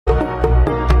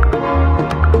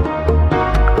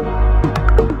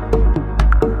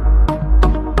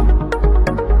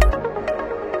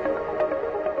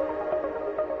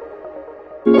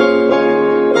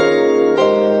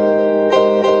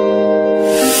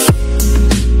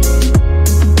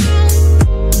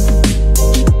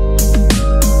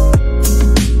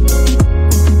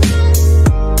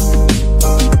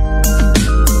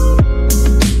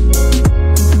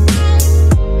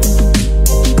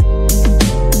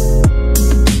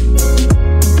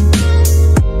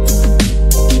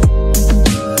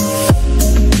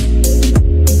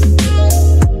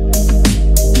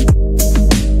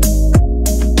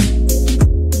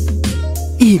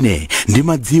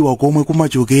ndimadziwa komwe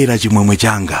kumachokera chimwemwe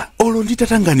changa olo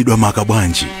nditatanganidwa maka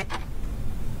bwanji.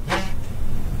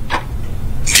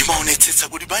 Ndimaonetsetsa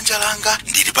kuti banja langa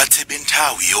ndilipatsebe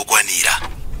nthawi yokwanira.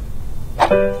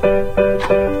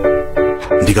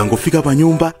 Ndikangofika pa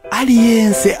nyumba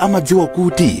aliyense amadziwa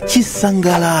kuti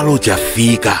chisangalalo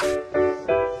chafika.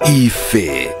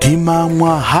 Ife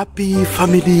timamwa Happy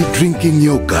Family Drinking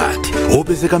Yogurt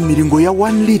wopezeka milingo ya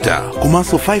 1 liter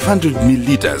komanso 500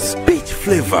 ml, peach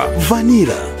flavor,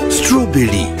 vanilla,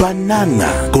 strawberry, banana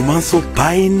komanso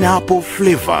pineapple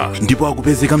flavor, ndipo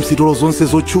akupezeka msitolo zonse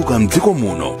zotchuka mdziko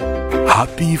muno.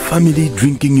 Happy Family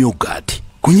Drinking Yogurt,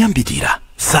 kunyambitira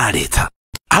saletsa.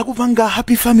 Akupanga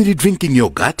Happy Family Drinking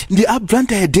Yogurt ndi a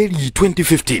Blantyre Dairy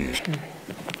 2015.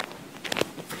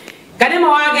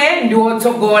 Kanema wake ndiwo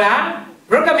tsogola,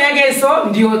 program yake so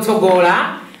ndiwo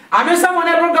tsogola.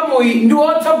 Amesamona program iyi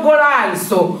ndiwo tsogola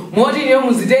so. Moti niyo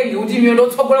muzitenge kuti niyo ndo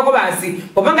tsogola ko basi.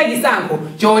 Popanga chisankho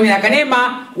chonera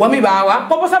Kanema wamibawa.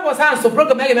 Poposa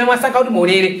program yake memwe asaka kuti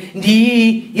muonere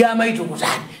ndi ya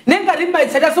maitukutani. Nenga rimba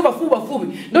itsata so bafupi.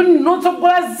 Ndo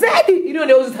notsogola zedi ino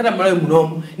leo zitsata malayo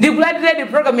munomo. Ndikulandire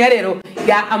program ya lero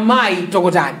ya amayi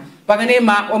tokotani.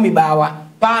 Pakanema wamibawa.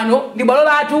 Pano ndi bwalo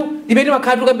lathu limene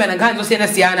makhatu kambana nkhani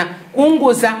zosiyana-siyana,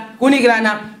 kuunguza,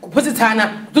 kunikirana, kuphunzitsana,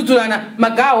 kudzudzulana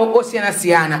magawo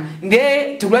osiyana-siyana.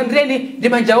 Ndiye tikulandireni ndi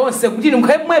manja onse kuti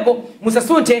mukhale pomwepo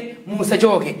musasunthe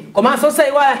musachoke. Komanso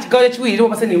osayiwala chigawo chachiwiri ndipo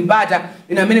paseni mpata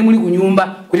ino amene muli ku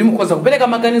nyumba kuti mukhoza kupereka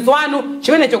maganizo anu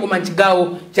chimenecho koma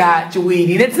chigawo cha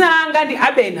chiwiri. Ine dzina langa ndi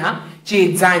Abena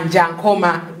Chidzanja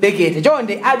Nkhoma Bekete.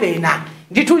 Chonde Abena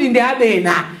ndithuli ndi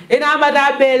Abena ena amata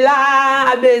abela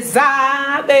abeza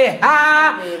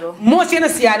beha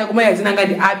mosiyana-siyana kumaya dzina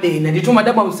ngati Abena ndithuma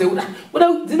dabwa mseuda kuda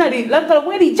dzina li lankala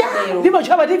kweli ja ndipo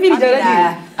chapa TV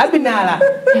lija Abinala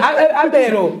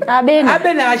Abero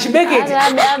Abena Chibekete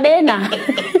Abena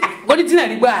kodi dzina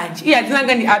li bwanji iya dzina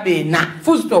ngati Abena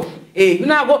full stop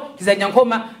yunako Chidzanja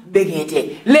Nkhoma Bekete.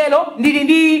 Lelo ndili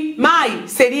ndi Mai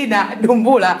Selina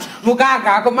Dumbula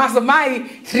mukaka komanso Mai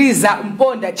Triza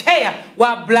Mponda cheya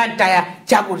wa Blantyre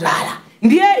Chakudala.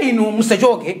 Ndiye inu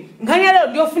musachoke. Nkhani lero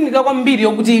ndiyofunika kwambiri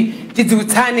yokuti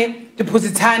tidziwitsane,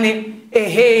 tiphunzitsane,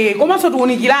 komanso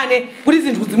tiunikirane kuti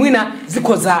zinthu zimwina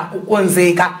zikhoza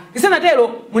kukonzeka.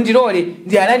 Tisanatero mundilole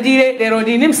ndiyalandire lero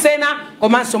ndili msena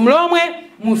komanso mlomwe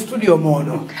mu studio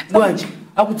mono. Bwanji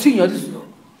akutsinya tiso.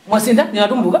 Mwasinda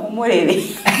ndinatumbuka umolele.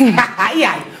 Ayi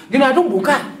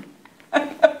ndinatumbuka.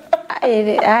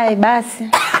 Ai basi.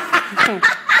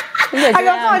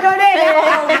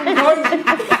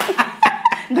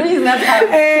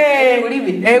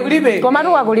 Kulibe. Koma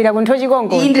tukakulira kuntho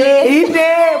chikongo. Inde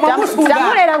mwakusunga.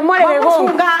 Tamulera kumolele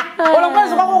konga.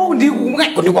 Olokwazo kwako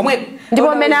ndikwamweko.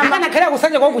 Ndipo mena kana khala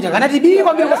kusanja kwako chakana tibi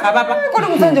kwambiri kusabapa. Kodi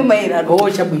kusanja maira. Oh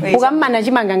chabwi. Ukamana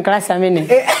chimanga nklasa amene.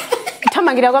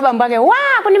 Tamangira kwa bambo yake, "Wa,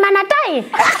 kuni manatai."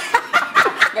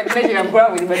 Ngatirejera mkula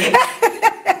kuti bani.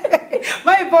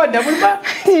 Maiponda mulipa.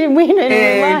 Bwino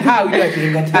ine. Nthawi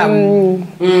yajenga nthawi.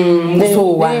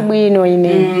 Musowa. Bwino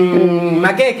ine.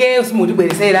 Makeke usimuti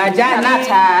bweresera ajani.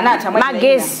 Anatha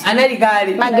magesi.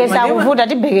 Analikali. Magesi akuvuta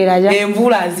tibhekera aja.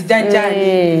 Mvula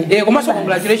zijanjani. Komanso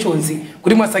congratulations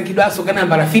kuti mwasankhidwa aso kana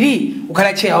nambala 3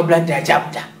 ukhala chair wa Blantyre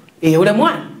chapter. Ule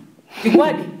mwana.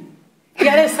 Tikwadi.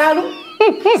 Yale salu.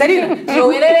 Selina,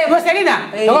 yo Selina.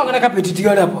 Ngako kana kapeti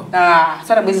tiyola hapo.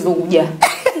 Sasa mwezi zokuja.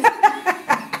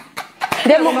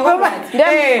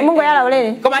 Mungu yala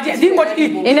ulele. Koma ati ndingoti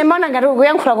ine maana ngati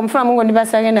kuyankhula kumfuna Mungu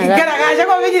ndipasa kena ngara kaje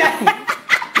kwa vijina.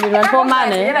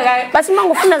 Ndibathomane. Basi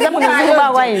Mungu funa zapo nzikuba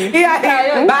kwa ine.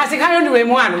 Basi kana ndiwe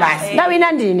mwana basi. Ndawi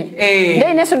nandine.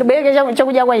 Ndeye neso ndibeke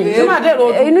chakudya kwa ine.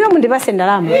 Inuyo mundipase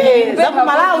ndalama. Zapo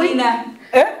Malawi.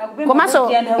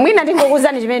 Komanso mwina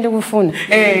ndingokuzani chimene ndikufuna.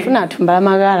 Funa thumbala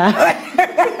makala.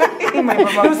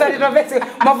 Usali tropesi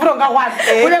mafuto ngakwazi.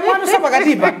 Ule mwana usapa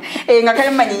katipa. Ngakhale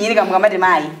mmanyinyirika mukamati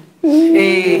mai.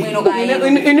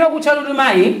 Ino kuchalu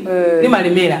mai ni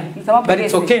malemera. But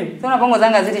it's okay. Sona pongo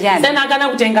zanga ziti chani. Sana kana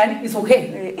kutengani it's okay.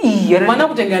 Mwana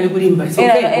kutengani kulimba it's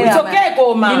okay. It's okay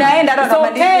koma. Inaenda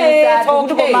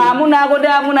ndo kama hamuna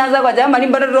akoda hamuna za kwa jama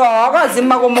limba ndo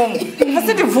akazima kwa Mungu.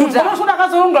 Asiti vuta. Kama sona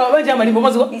kazonga wa jama limba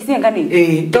maziko. Isinga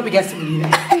nini? Topic ya simulina.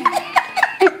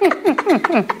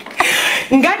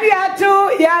 Ngani yatu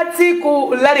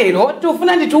yatsiku la lero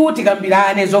tufuna nditu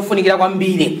tikambirane zofunikira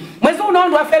kwambiri. Mwezi uno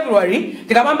wa February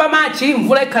tikamamba March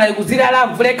mvula ikhala ikuzilala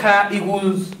mvula ikhala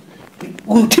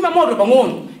kutima moto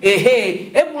pang'ono.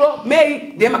 April May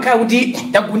ndemakhala kuti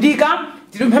tagundika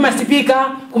tilumphe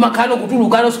speaker kumakhano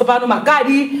kutulukano sopano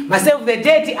makadi ma save the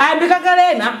date ayambika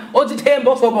kalena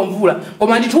odzithemba osopa mvula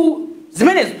koma nditu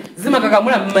zimenezo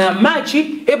zimakakamula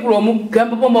Machi April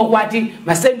kuyamba pomwe ukwati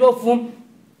ma send off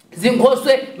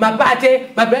zinkhoswe mapate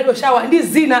mabridal shower ndi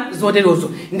zina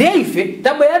zoterozo ndiye ife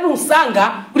tabwera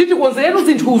tusanga kuti tikonzeretu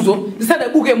zinthuzo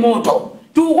zisadabuke moto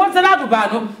tukonzeratu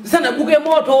pano zisadabuke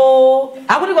moto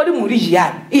akuti kodi muli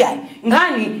chiyani iyayi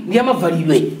ngani ndi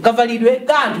amavalidwe kavalidwe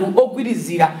kanthu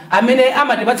ogwirizira amene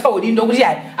amatipatsa udindo kuti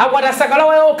yayi akwata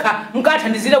sakalawa yokha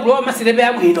mkathandizire kulowa masilepe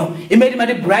abwino imene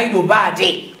timati bridal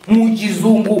party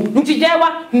muchizungu mchichewa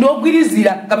ndi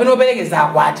ogwirizira kapena operekeza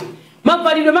akwati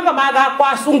mavalidwe makamaka kwa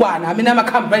asungwana amene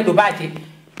amakhala bridal party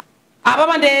apa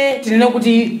pande tinene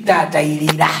kuti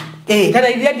tatayirira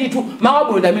tatayirira ndithu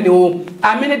mawabonda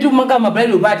amene timanga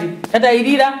bridal party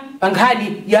tatayirira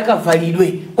pankhani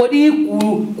yakavalidwe kodi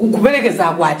kuperekeza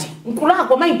akwati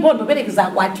nkulako maimpondo perekeza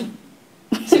akwati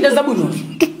sinde zabwino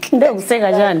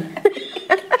ndekuseka chani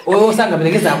osanga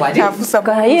perekeza akwati afusa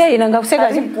ka iye inangakuseka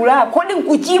nkulako kodi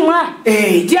nkuchimwa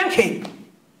tiyankheni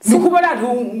Sikubalatu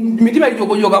mitima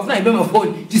itokojoka afuna ibe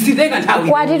mafoni tisiteka nthawi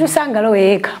kwati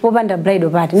tusangaloweka popanda bridal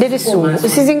party ndeti sungu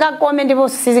sizingakome ndipo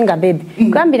sizingabebe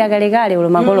kuyambira kale ulo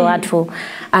makolo athu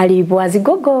alipo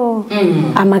azigogo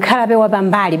amakhala pewa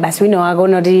pambali basi wino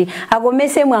akaona kuti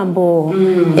akomese mwambo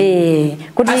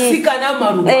kuti Atsikana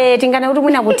maluwa tingana kuti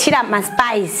mwina kuthira ma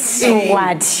spice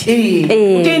ukwati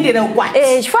kutendera ukwati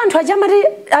chifukwa anthu achamati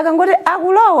akangoti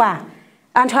akulowa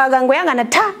anthu akangoyangana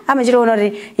tha amachitaona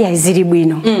kuti ya zili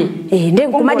bwino ndiye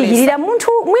kumadikirira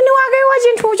munthu mwini wake wa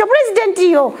chinthucho president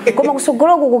iyo koma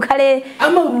kusogoloko kukhale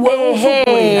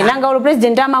nanga ulo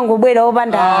president amangobwera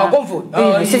opanda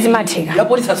sizimatheka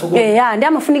ndi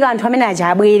amafunika anthu amene aja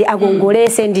abwere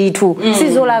akongolese ndithu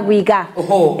sizolakwika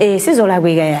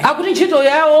sizolakwika ya akuti ntchito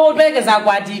yawo operekeza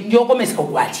akwati ndiyokomesa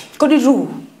ukwati kodi tu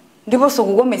ndipo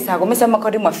sokukomesa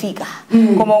makati mwafika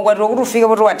koma ukwati kuti ufike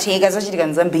poti watheka zachitika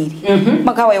nzambiri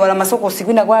makawa iwala masokosi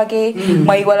kwina kwake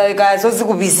mwayiwala kazo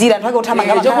zikupizira anthu ake uthama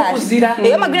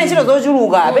ngama magwina ntchito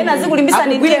zochuluka pena zikulimbisa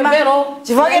ni mtima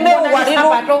chifukwa kene ukwati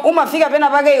umafika pena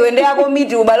pake iwe ndi yako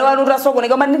miti ubale wanu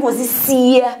utasokoneka koma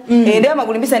ndingozisiya ndi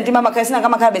amakulimbisa mtima makaya sina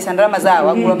kama khala besa ndalama zawo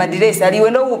akula madiresi ali iwe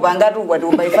ndo upanga tu ukwati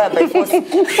ubaifaya by force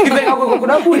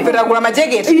ipeta kula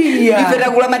majaketi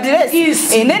ipeta kula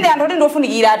madiresi nende anthu oti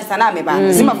ndofunikira ati saname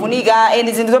pano zimafunika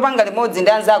endi zinthu zopanga limodzi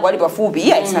ndi anzako ali pafupi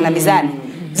iya isanamizane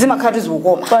zimakhala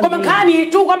zikukoma koma nkhani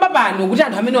tu kwamba pano kuti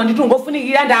anthu amene wanditu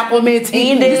ngofunikira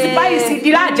ndakometse ndisipaisi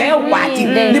ndilaja yaukwati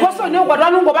ndiponso ne ukwati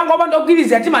wanu ngopanga opanda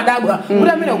ogwirizira timadabwa kuti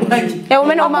amene ukwanji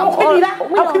umene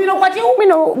akhwimira ukwati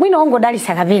mwina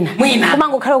ongodalisa kapena koma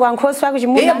ngokhala kwa nkhosi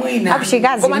akuchimuna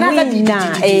akuchikazi mwina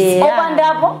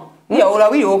opandapo ya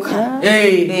ulawiyoka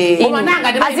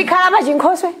azikhala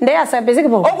pachinkhoswe ndiye asapezeke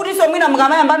po okuti so mwina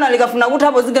mkamayambano alikafuna kuti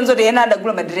apo zingenzoti yena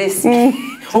adagula madiresi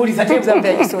uliza tebza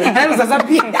mpya kisoni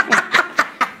uzazapia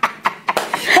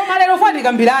koma lero fani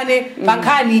kambirane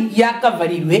pankhani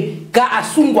yakavalidwe ka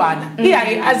asungwana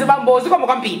iyaye azibambozi koma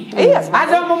kwambiri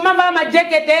azibambo mama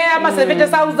majakete ama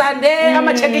 70,000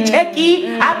 ama cheki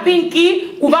apinki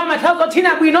kuva mathazo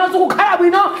thina bwino zikukhala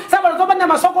bwino sabalo zopanda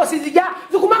masoko sizija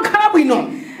zikumakhala bwino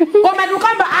koma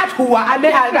tukamba athuwa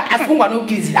amene asungwana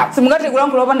ogwirizira simungati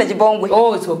kulankhula opanda chipongwe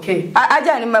it's okay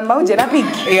ajani maunje na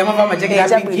pinki mama majakete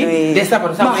apinki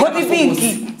desabalo mahoti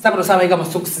pinki sabalo sabaika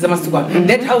masoko zamasuka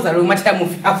that house alo matha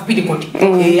move afupiti koti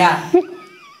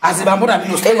azibambona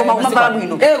bino koma kumambala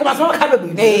bwino koma soma khabe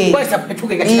bwino kwesa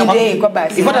phethuke katika kwa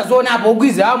basi ifota zona hapo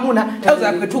ogwiza amuna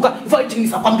tauza kuphethuka ifota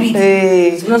chinisa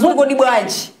kwambiri zinazokodi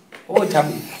bwanji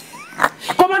tabu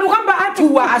koma ndukamba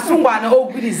athuwa asungwana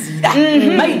ogwirizira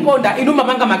mayiponda inuma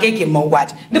manga makeke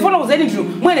maukwati ndifuna kuzeni ndilo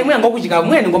mwene ngokuchika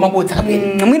mwene ngomabodza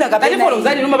kapena mwina kapena ndifuna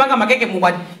kuzeni inuma manga makeke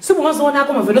maukwati simungazoona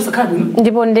akoma velo sakhala bwino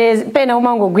ndipo pena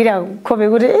umangogwira khope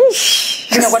kuti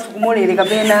ina kwati kumolere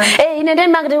kapena ine ndi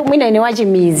makati mwina ine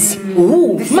wachimizi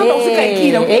manga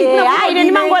usikaikira ine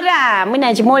ndi mangota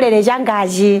mwina chimolere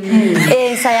changachi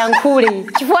sayankhule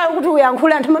chifukwa kuti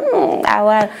uyankhula anthu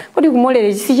awa kuti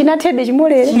kumolere sichinathebe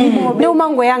chimolere ndi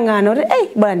umangoyang'ana kuti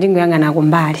bwana ndingoyang'ana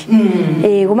kumbali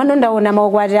koma ndondaona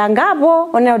maukwati angapo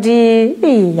ona kuti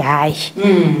hayi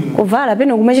kuvala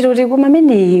pena kumachita kuti koma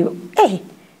ameneyo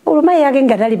ulumai yake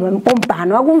ngatali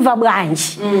pompano akumva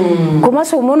bwanji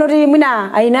komanso umono kuti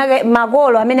mwina ainake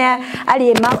makolo amene ali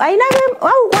ainake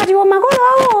aukwati wa makolo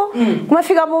awo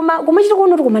kumafika kumachita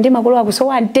kuona kuti koma ndi makolo ako so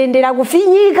wantendera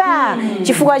kufinyika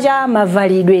chifukwa cha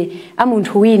mavalidwe a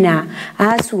munthu wina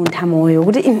asuntha moyo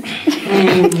kuti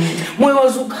moyo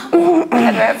wazuka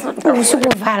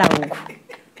usikuvala uku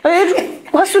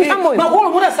wasuntha moyo makolo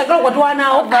muna sakala kwati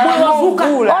wanawo moyo wazuka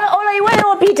ola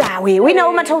iweyo pitawe wina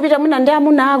umatha kupita mwina ndi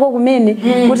amuna ako kumene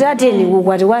kuti ateni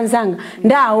kukwati wanzanga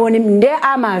ndaone ndi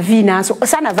amavina so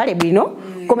sanavale bwino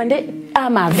koma nde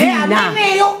amavina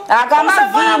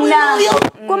akamavina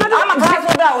koma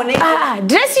amakhaso daone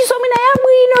dress iso mwina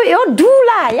yabwino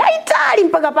yodula yaitali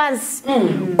mpaka pansi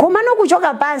koma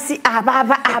nokuchoka pansi apa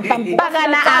mpaka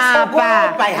na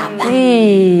apa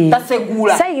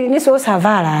tasegula saili niso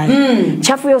savala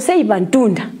chafu yose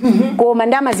ipantunda koma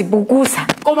ndamazibukusa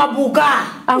koma buka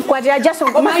ankwati ajaso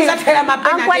koma izatela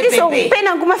mapena ankwati so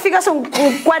pena kumafika so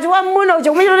kwati wa muno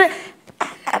ucho kumiro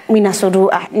mwina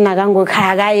sodu nakango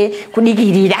khagaye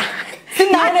kudikirira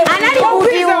anali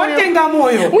kuviza watenga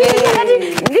moyo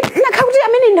nakhakuti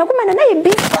amene ndakumana naye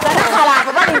bisa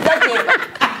kanakhalapa palizacheka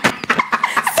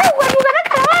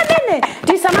amene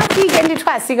tisamafike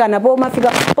ndithwasikana po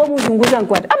mafika pomuzunguza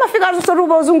nkwati amafika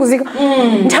sorupa uzunguzika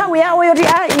nthawi yawo yoti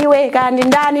iwe kandi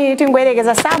ndani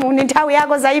tingwerekeza samu ni nthawi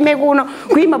yako zaime kuno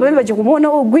kuima pamemba chikumuona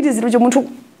Ogwirizira munthu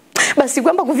basi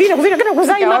kwamba kuvina kana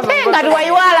kuzaima penga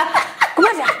tiwaiwala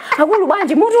kumati akulu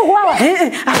bwanji mutu kuwawa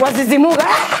akwazizimuka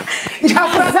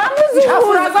chafura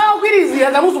za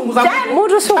Ogwirizira za muzunguza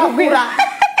mutu sukugwira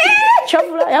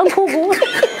chafura yankhuku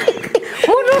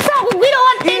mutu sakugwira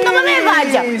watenga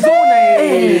mamevaja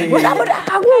zona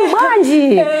akulu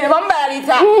bwanji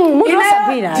vambalita mutu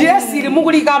sakugwira dress ili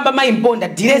mukulikamba maimponda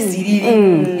dress ilili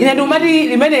ine ndumati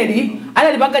limeneli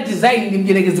analipanga design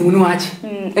limjerekezi muni wache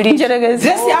linjerekezi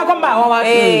dress yako mbawa watu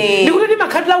ndikuti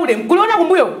makhatula ule kuliona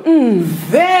kumbuyo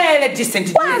very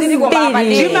decent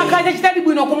ndimakhaja chitali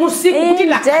bwino kumusiku kuti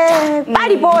lakata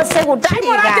pali pose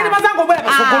kutalika ati mazango bwela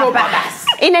pasogolo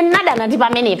basi ine nadana ndi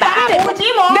pamene pa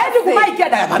ndeti kumaiki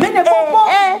adala pamene popo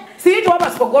situ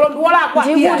hapa sogolo ndiwola kwa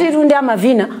ndikuti tunde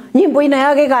amavina nyimbo ina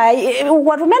yake kai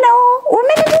watumenewo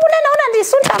umene tikunena una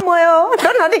ndisuntha moyo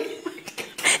ndonoti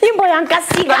nyimbo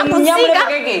yankasika musika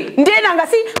ndena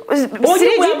ngasi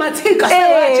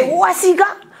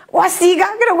wasika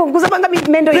kira kukuza panga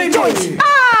mendo ichochi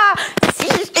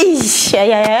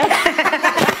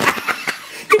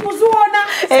tikuzuona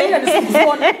seina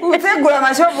ndikuzuona utsegula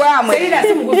mashopu amwe seina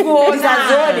simukuzuona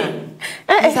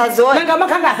isazone nanga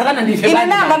makhanga asakana ndife ine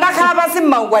namba ndakhala pasi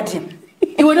mmaukwati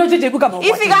iwe nocheche kuka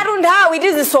maukwati ifika nthawi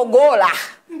tizisogola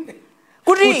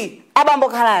kuti abambo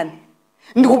khalani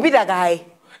ndikupita kaye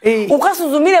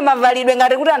ukasuzumire Mavalidwe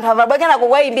ngati kuti anthu avalibwa kenako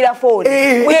kwayimbira foni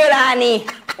bwerani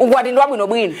ukwati ndi wabwino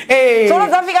bwino tsono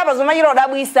zafika apa zomachira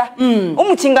udabwisa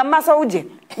umuchinga m'maso uje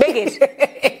beketi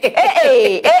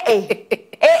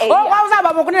wauza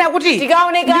abambo kunena kuti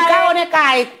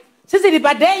tikaonekaye sisi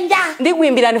lipa danger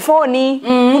ndikuyimbirani foni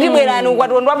kuti bwerani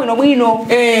ukwati ndi wabwino bwino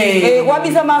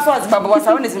kuwabisa maso azibaba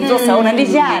wasaone zinthu zosaona ndi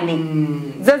chani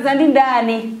zaza ndi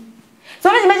ndani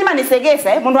sono chimene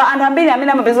manisekesa munthu anthu ambiri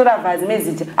amene amapeza kuti avazi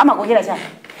mezija amakokera chani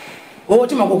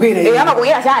timakokera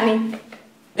amakokera chani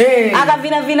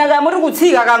akavina kamuti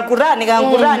kutsika kankurani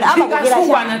amakokera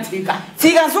chani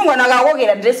tsika nsungwana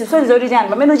akakokera dress sonza kuti chani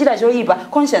pamene uchita choyipa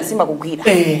conscience imakugwira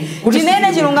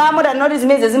tinene chilungamo tanoti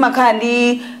zimene zimakhala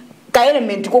ndi ka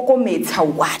element kokometsa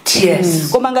ukwati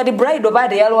koma ngati bride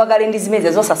party yalowa kale ndi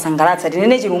zimene zosasangalatsa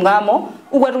tinene chilungamo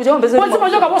ukwati kuchombezo kodi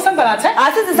machoka posangalatsa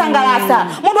asizisangalatsa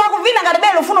munthu akuvina ngati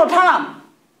belo ufuna uthalamo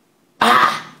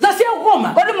zasiya kukoma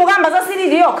kodi mukamba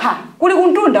zasiriri yokha kuli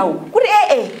kuntunda uku kuti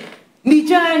ndi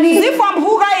chani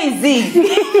zifwambuka izi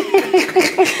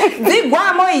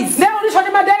zigwamo izi leo ndishoni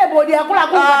madelebodi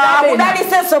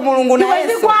kudaliseso mulungu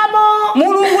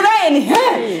mulungu nayeni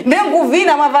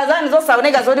ndenguvina mavazani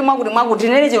zosaoneka zoti mwakuti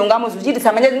nene chilungamo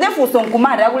zuchititsa manyazi ndefunso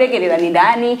nkumati akulekerera ni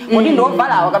ndani kodi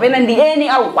ndovalawa kapena ndi eni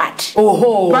au kwati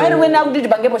pamene kuyenera kuti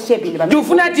tipangepo shepi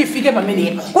ndifuna tifike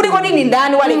pamenepo kuti kodi ni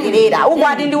ndani walekerera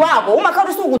ukwati ndi wako umakhala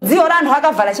kuti sukudziwa kuti anthu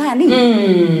akavala chani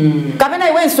kapena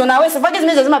iwenso nawenso pake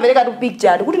zimene zimapereka tu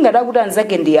picture kuti ngada kuti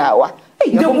anzake ndi awa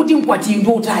ndekuti mkwati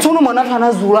ndi utali tsono mwana athu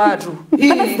anazulatu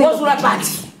ngozula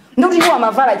pati ndikuti iwo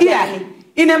amavala chani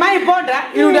ine maiponda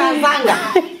iludazanga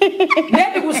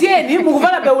neti kusiyeni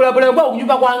mukuvala beulabula kwa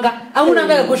kunyumba kwanga amuna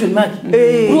ngaka question mark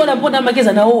uliona mponda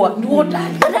makeza naowa ndi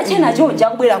utali atachena chonja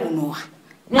kubwera kunowa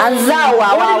anzawa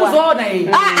wawa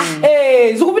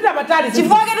zikupita patali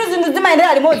chifukwa ketu zinthu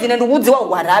zimayendera limodzi ine ndikudziwa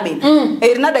ukwarabe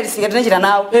rinadalisika tinachita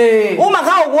nawo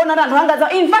umakhawa kuona anthu angaza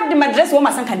in fact madress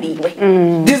womasankha ndiwe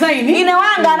design ine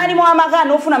wanga analimo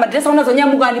amakani ofuna madress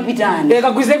unazonyamuka andipitani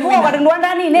kagwizekuwa kwati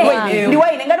ndiwandani ine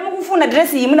ndiwaine ngati mukufuna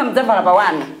dress iyi muna mudzavala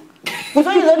pawana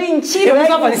kusonyeza kuti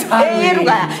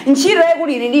ntchito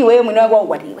yakulili ndiwe mwene wako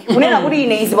ukwatiwe kunena kuti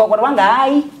ine izi pakwati wanga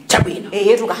ayi chabwino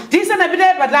yetuka tisanapite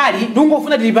patali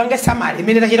ndingofuna tilipange samale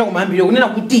imene tachita kumambiro kunena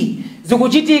kuti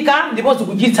zikuchitika ndipo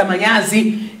zikuchititsa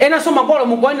manyazi ena so makolo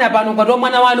mukuonera pano kwati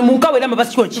mwana wanu munkawera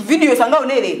mapasi chonchi video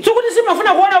sangaonere sikuti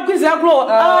simafuna kuona Ogwirizira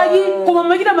kulowa ayi koma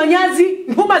machita manyazi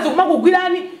mpuma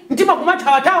zikumakugwirani mtima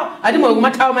kumathawa ati moyo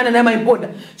kumathawa mana naye maimponda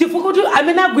chifukwa kuti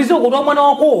amene agwiziwa kuti mwana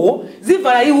wakowo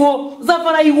zivala iwo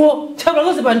zavala iwo chakula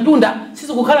zonse pa mtunda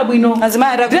sisi kukhala bwino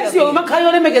dress yo makhala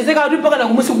yolemekezeka kuti mpaka na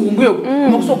kumusi kukumbuyo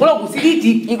makusogola ku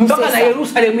siliti mpaka na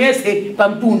Yerusalemu yese pa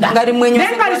mtunda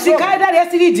ngati sikaya dali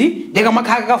ya siliti ndeka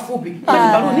makhala kafupi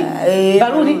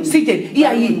baluni seated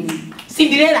iya iyi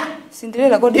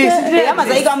Cinderella kodi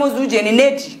amazaika muzuje ni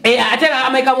neti atela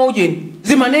amaika mujeni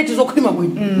zima neti zokhima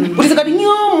bwino kuti zikati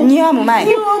nyomu mai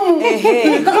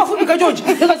kakafupi kachochi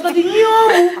zikati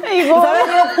nyomu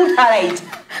zawele kuthalaita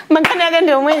mankani yake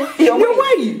ndio mwe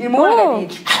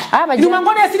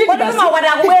mangoni ya siliti basi kama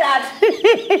watakubwela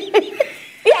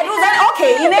yeah,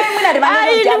 okay, ine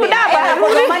mwina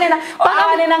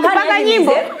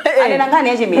anena ngani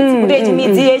yachimidzi kuti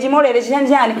yachimidzi yachimolere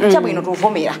chichanjani chabwino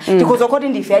tuvomera tikuzokoti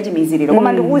ndife yachimiziriro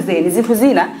koma ndikuuzeni zinthu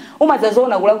zina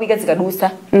umadzazoona kulakwika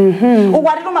zikadusa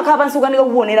ukwati tumakhala pansi ukanika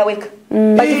kukuonera weka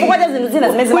pachifukwa cha zinthu zina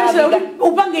zimene zimakwika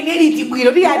upange neliti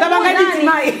bwino ndi atabangani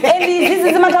mai endi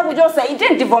zizi zimatha kuchosa ite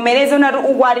ndivomereze unati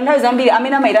ukwati nthawi zambiri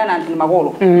amene amayitana anthu ndi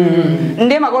makolo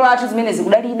ndiye makolo athu zimene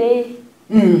zikudalibe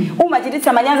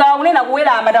umachititsa manyanza wakunena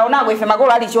kuwera amataonako ife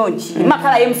makolo ali chonchi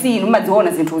makhala MC inu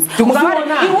madziona zinthuzi mukamati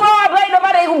iwo apaino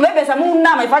pata ikubebesa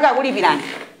munama ifaka kulipirani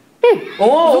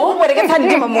zikubwereketsa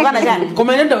ndima mukana chani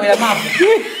koma ine ndawera mapo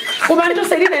koma nto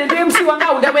selina ndo MC wanga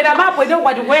ndawera mapo ndo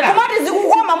kwati kwera komati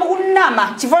zikukoma mukunama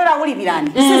chifolera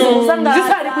kulipirani sizikusanga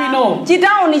zisali bwino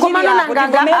chitauni koma nanga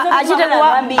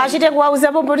achite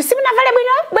kuwauza pombo kuti simunavale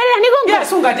bwino bwerera nikongo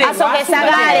asokesa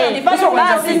kale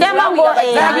basi ndemango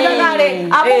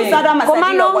akusada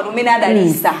amasadira kwa tumene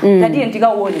adalisa tatiye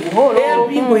ndikauone kuholo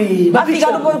bafika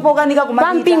tupokanika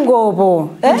pampingopo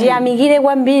ndiyamikire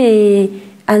kwambiri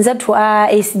anzathu a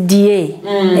SDA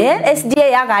SDA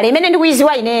yakale imene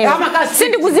ndikuiziwa ineyo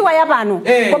sindikuziwa yapano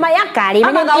koma yakale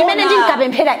imene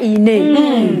ndinkapemphera ine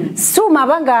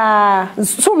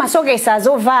suma sokesa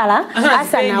zovala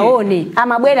asanaone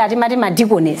amabwera atimati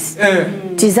madiconess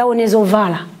tizaone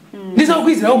zovala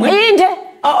ndizokwizira omwe inde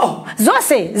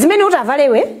zonse zimene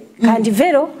utavalewe kandi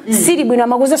vero siri bwino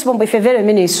amakuza sipombo ife vero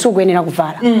imene sukuyenera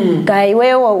kuvala kai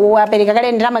wewe wapereka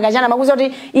kale ndalama kachana makuza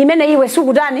kuti imene iwe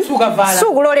sukutani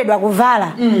sukuloledwa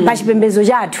kuvala pa chipembedzo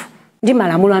chathu ndi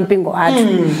malamulo a mpingo athu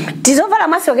tizovala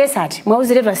masokesati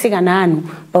mwauziretwa sikana anu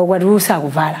pakwatirusa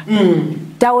kuvala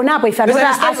taonapo ife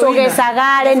asokesa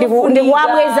kale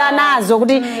ndikuwabweza nazo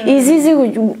kuti izizi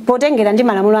potengera ndi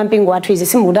malamulo a mpingo athu izi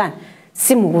simukutani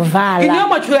simukuvala inyo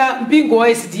machula mpingo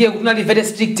wa SDA kuti nali very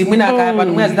strict mwina akaya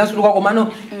pano mwina zinasuluka komano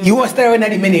iwo style wena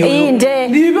limeneyo inde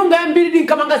ndipingo yambiri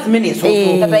ndinkamanga zimenezo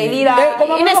tatailira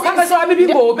koma mukanga so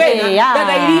amipingo opena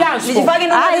tatailiranso ndichifake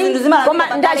zinthu zimala koma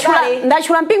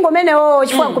ndachula mpingo menewo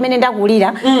chifukwa kumene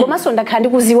ndakulira komanso ndakhala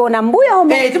ndikuziona mbuyo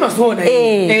omwe timaziona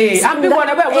ampingo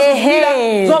anabwera kuzikira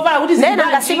zovala kuti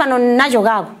ngasipano nacho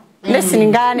kako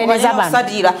lesiningane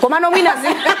nezabana komano mwina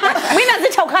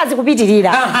zithaukazi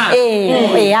kupitirira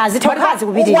zithaukazi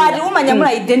kupitirira kwati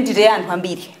umanyamula identity ya anthu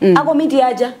ambiri akomiti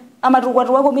aja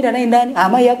amatukwatu wakomiti anaindani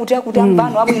amayi akuti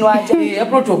amvano abwino aja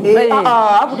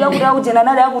akuti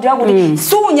jenanali akuti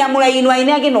sunyamula inu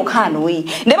aine yake nokhano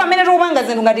ndi pamene tikupanga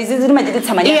zinthu ngati izizi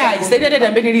timachititsa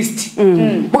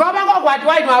mukapanga kwati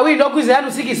wainu awiri ndokwizira anu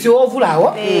 6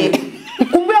 ovulawo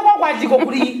kumbuya kwa kwatiko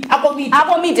kuli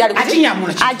akomiti ali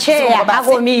achinyamula acheya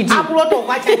akomiti akuloto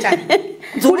kwa chachani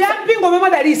kuli ampingo mema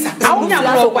dalisa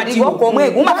aunyamula kwatiko komwe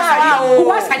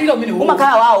umasalilo mini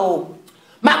umakhala wawo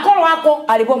makolo wako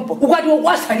alipompo ukwati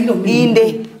ukwasalilo mini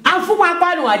inde amfumu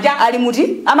akwanu aja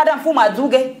alimuti amata mfumu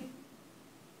adzuke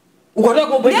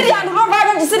ukotoko bwe ndi anthu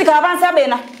tomvacho chisirikala pansi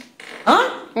abena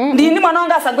ndini mwana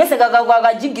wanga asagwese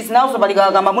kakajigisi nawo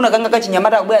sobalika kamamuna kanga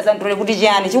kachinyamata kubwera zantole kuti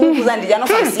chiyani chikukuza ndi chano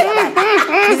famsia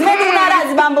bana zimene unala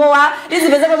azibambowa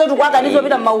izipezeka zoti kwaka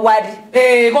nizopita mmaukwati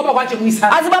kopa kwache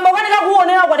kuisa azibambo kanika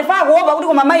kuonera kwati fa kuopa kuti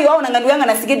koma mayi waona ngandi yanga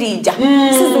na siketi ija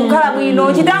sizikukhala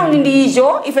bwino chitaundi ndi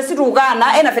icho ife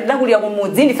situkana ena fe tidakulira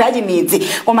kumudzi ndife achimidzi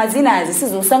koma zinazi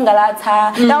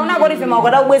sizusangalatsa taona kuti ife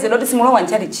maukata kubweze doti simulowa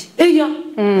nchalichi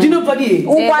ndinopadiye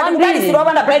ukwati kudalisirwa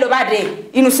panda pride bate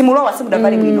inu simulowa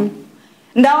simudapali bwino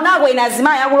ndaonako ina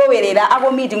azima yakulowerera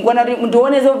akomiti ngona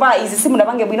ndione zovala izi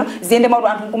simudapange bwino ziende mauto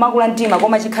anthu kumakula mtima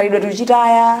koma chikhalidwe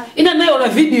tuchitaya ina nayo na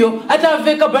video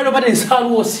ataveka bado pata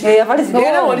nsalu wose avali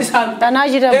zidera wali salu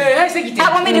tanachita sekiti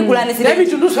akomiti kulani sile lebi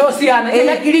tunduso yosiyana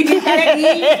ina kiliki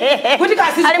kuti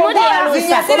kasi alimoti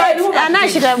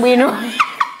anachita bwino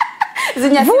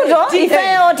vuto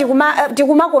ifeyo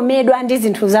tikumakomedwa ndi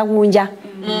zinthu zakunja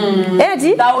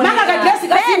eti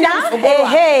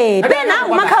pena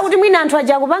umakhala kuti mwina anthu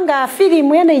aja kupanga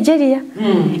filimu ya Nigeria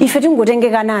ife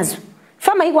tingotengeka nazo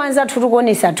chifukwa maiko anza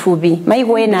tukuonesa thupi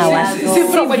maiko enawa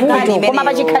sivuto koma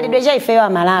pachikhalidwe cha ifeyo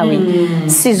amalawi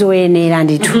sizoyenera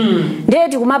ndithu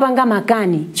ndeti kumapanga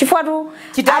makani chifukwa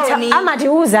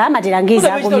amatiuza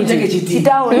amatilangiza akumiti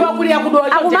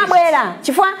akumabwera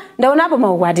chifukwa ndaonapo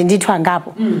maukwati ndithu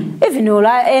angapo even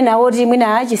ola ena oti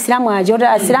mwina achisilamu acho oti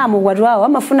asilamu ukwati wawo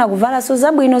amafuna kuvala so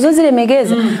zabwino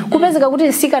zozilemekeza kupezeka kuti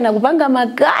nsikana kupanga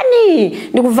makani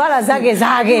ndikuvala zake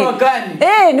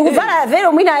ndikuvala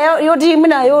vero mwina yoti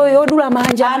mwina yodula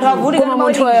manja koma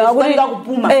munthu akulinga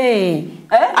kupuma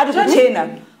atuchena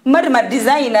mari ma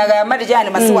designer ga mari jani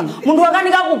masiwa mundu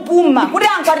wakanika kupuma kuti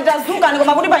ankatitazuka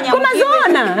nikoma kuti panyama koma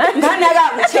zona ngani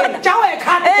akakuchena chawe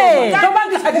khati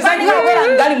tobangisa design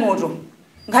kwera ngali moto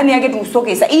ngani yake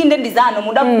tusokesa inde ndizano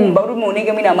muda kumba kuti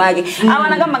muoneke mwina mwake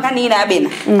awana kama ngani ina abena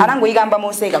arango ikamba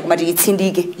moseka kumati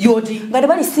itsindike yoti ngati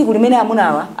pali siku limene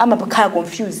amunawa amapakhala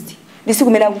confused ndi siku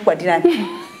limene akukwatirani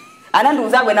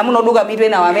anandiuza kwena munoduka mitwe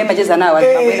na wamema cheza nawo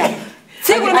azibabwena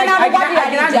siku limene akwatira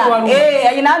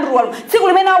ayinandruwa siku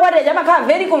limene akwatira amakhala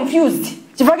very confused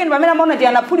chifukwa ndi pamene amaona ti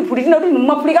anaphulipuli tino kuti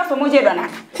mumapulikaso mochedwa naka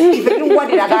ife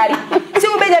tikukwatira kale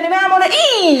siku beja ndimene amaona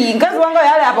mkazi wanga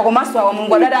yale apa komaso awa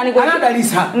mulungu adatani kwa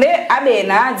anadalisa ne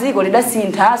abena dziko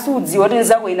lidasintha sudziwa kuti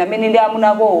nzako ina amene ndi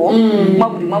amunakowo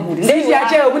mwabuti ndezi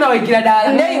achewe kuna waikira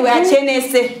dala ndeiwe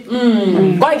achenese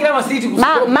waikira masiti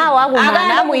mawa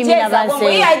akumana amuyimira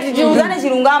banse iya tiuzane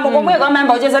chilungamo komwe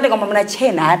kwamamba uchezate koma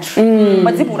munachena atu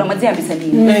madzipura madziyambisa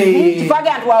ndini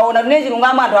chifukwa anthu aona tune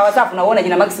chilungamo anthu awasafuna kuona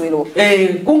china Maxwell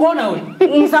kungoona uli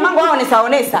msamango aonesa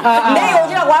ndeyo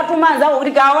uchira kwatumanza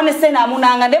kuti kaonese na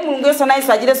munanga nde mulungu yeso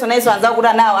naiso achire so naiso anza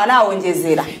kuti nawo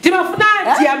anaonjezera timafuna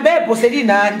tiyambepo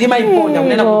Selina ndima iponda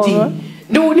kunena kuti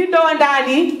ndi udindo wa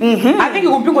ndani atingi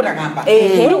kumpingo takamba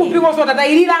uli kumpingo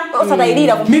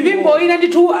osatayirira mipingo ina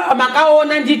ndithu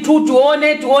makaona ndithu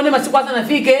tione masiku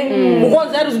asanafike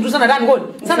mukonza yetu zinthu sanatani kodi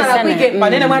sanalakwike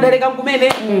panene mwadareka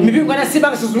mkumene mipingo ina siba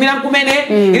ngasuzumira mkumene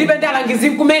ilibe ndalangizi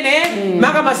mkumene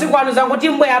maka masiku anu zangoti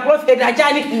mbwe ya prophet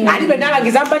achani alibe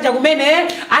ndalangiza mbanja kumene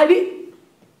ali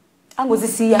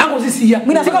angozisiya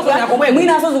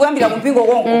mwina asozikuyambira kumpingo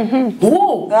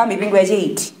konko mipingo ya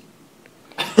cheiti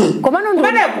komano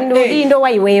ndo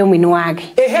waiweyo mwini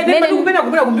wake nene kupena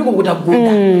kumpingo kutaguda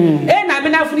ena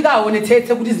amene afunika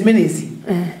aonetsetse kuti zimenezi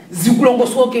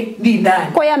zikulongosoke ndi ndani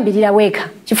koyambirira weka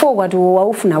chifukwa kwati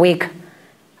waufuna weka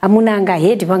amunanga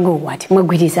heti pange ukwati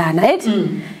mwagwirizana heti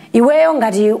iweyo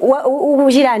ngati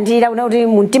ukuchilandira kuti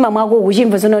mumtima mwako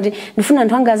ukuchimva zona kuti ndifuna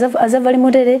anthu anga azavale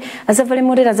motere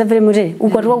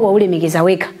ukwati wako waulemekeza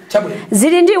weka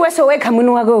zili ndi iweso weka mwini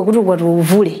wake kuti ukwati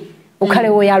uvule ukhale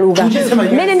woyaluka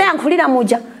mene ndayankhulira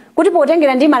muja kuti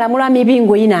potengera ndi malamulo a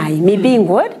mipingo inayi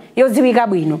mipingo yodziwika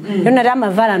bwino yonati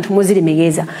amavala anthu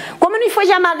mozilemekeza koma ifo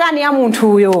cha makani ya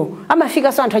munthu uyo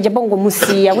amafika so anthu achapongo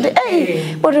musiya kuti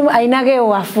poti ayinakeyo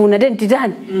wafuna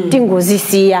titani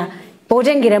tingozisiya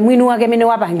potengera mwini wake mene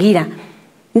wapangira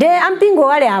nde ampingo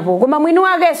wale apo koma mwini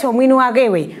wakeso mwini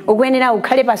wakewe ukuyenera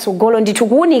ukhale pasogolo ndithu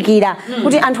kuunikira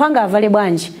kuti anthu anga avale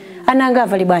bwanji ananga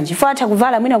avale bwanji fatha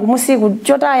kuvala mwina kumusiku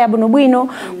chotaya bwino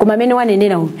koma amene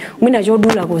wanenera uyu mwina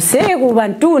chodula koseku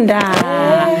pantunda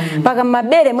paka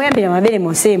mabere moyambira mabere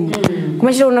mosemu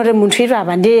kumachita unote munthu ito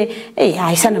apa ndiye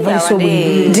ayisana vale so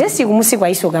bwino dresi kumusiku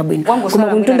ayisoka bwino koma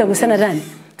kuntunda kusana tani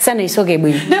sana isoke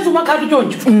bwino nezo makhatu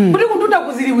choncho kuti kuntunda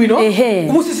kuzili bwino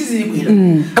kumusisi zili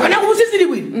bwino kapena kumusisi zili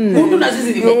bwino kuntunda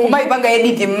zili bwino kumayipanga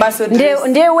edit mmaso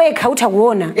ndiye wekha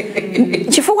uthakuona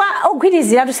chifukwa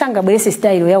ogwirizira tusangabwerese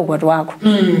style ya ukwati wako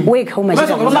wekha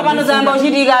umachita koma pano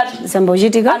zamba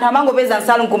uchitika anthu amangopeza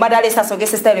nsalu nkumati alesa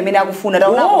sokese style imene akufuna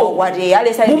taona ukwati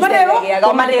alesa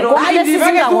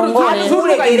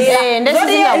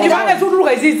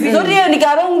zoti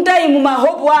ndikalong time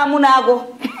mahope wa amunako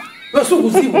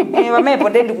Yosukuzimu. Wamepo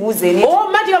ndendi kuuzeni.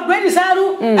 Mati ya kweli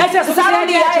salu.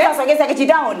 Sogeza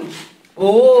kichitaoni.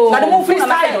 Ngati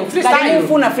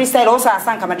mufuna freestyle osa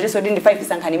asanka madreso ndi 5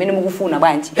 sankani mene mukufuna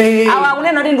bwanji. Awa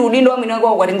kunena ndi udindo wa mwini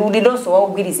wako kwati ndi udindo so wa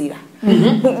Ogwirizira.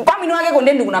 Pa mwini wake ko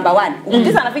ndendi ku number 1.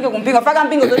 Ukutisa anafike kumpinga faka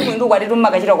mpingo zoti mwindu kwati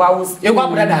tumakachira kwa usi. Yekwa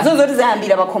brother. Zoti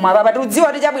zayambira pakhoma apa tudziwa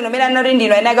kuti chabwino mena noti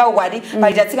ndino enaka ukwati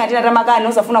palita tsika ndina tamakani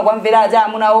osafuna kwamvera aja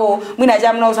amuna wo mwina aja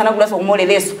amuna osana kulaso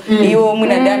kumolereso. Iyo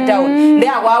mwina downtown. Ndi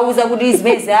akwauza kuti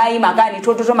izimeze ayi makani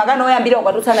toto makani oyambira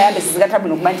ukwatutsana yambe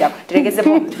sizikathabwino kumanja apa. Tirekeze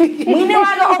po. Mwini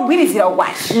wake Ogwirizira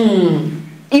ukwati.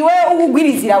 Iwe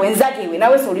ukugwirizira wenzake iwe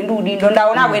nawe soli ndi udindo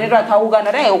ndaona kwenetwa athauka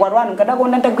na ukwati wanu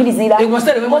ngadakonda ndagwirizira.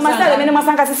 Masale mene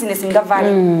masanga sisine singavala.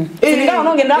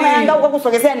 Singaononge ndama yanga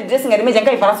ukakusokesera ni dressing ngati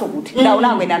ngaivala sokuti. Ndaona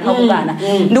kwena athawukana.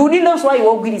 Ndi udindo so ayi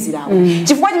Ogwirizira.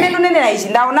 Chifukwa chimene ndonenera ichi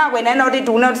ndaona kwena ena kuti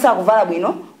tiuna tisakuvala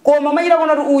bwino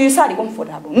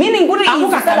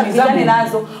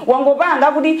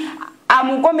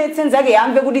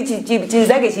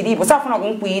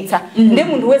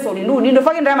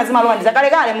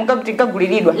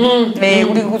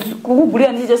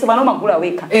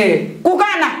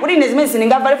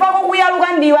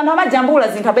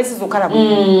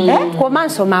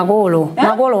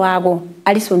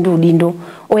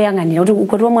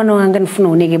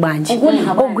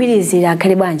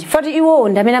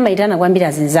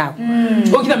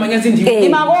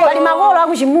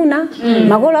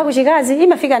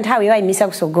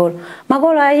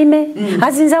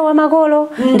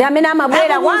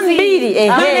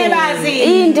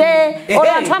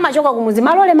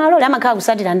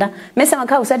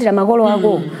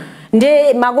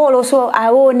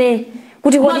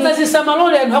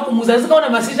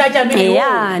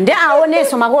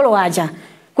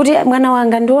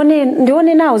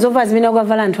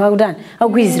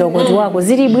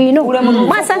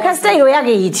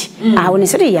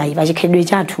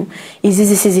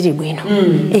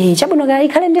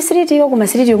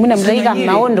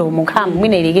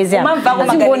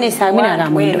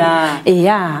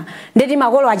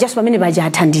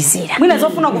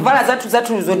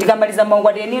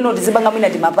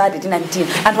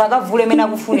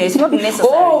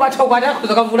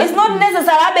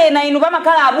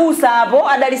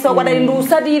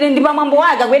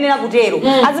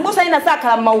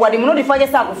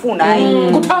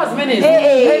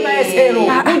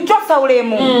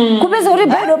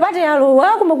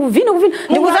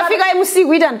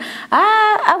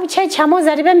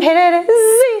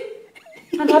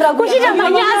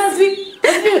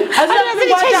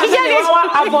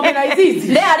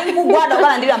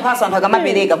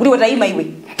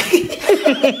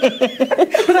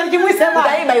Kuzachimwisema.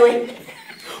 Utaiba iwe.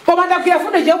 Koma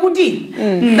ndakuyafuna chakuti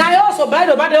nayonso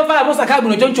bado yovala mosakhala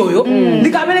bwino chonchoyo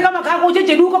ndikamene kama khako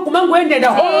uchecheduka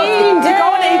kumangoendeda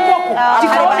ndikaone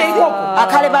ikoko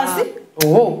Akhale pansi.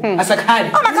 Asakhale.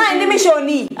 Amakhale ndi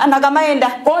mishoni anakamaenda.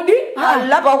 Kodi?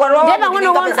 Lapa kwa Ndiye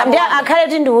pang'ono ndiye akhale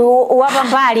ti ndi wapa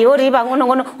mbali oti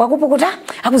pang'ono wakupukuta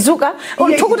akuzuka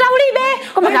thukuta ulibe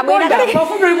koma kabwera kale.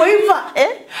 Mafundo limweimva.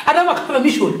 Adamakhala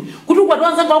mishoni. Kuti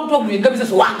ukwatwanza ngakutogwira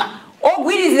ngabiseso wanga.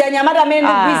 Ogwirizira nyamata amene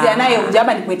ndikugwirizira naye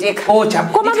ujaba ndikweteka.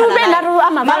 Koma tupenda tu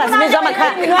amavala zimezo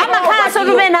amakhala so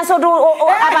tupenda so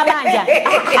apabanja.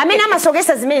 Amene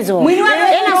amasokesa zimezo.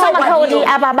 Ena so amakhala oti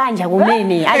apabanja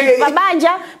kumene. Ali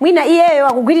pabanja mwina iyeyo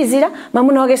akugwirizira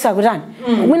mamuna wake sakutani.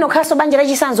 Mwina okhaso banja la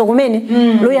chisanzo kumene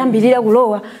loyambirira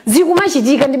kulowa.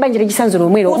 Zikumachitika ndi banja la chisanzo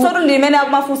lomwelo. Usoto ndi imene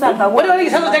akumafusa akabona. Wali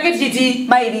chisanzo chake chiti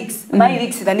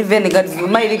Mailix ndandivene ngati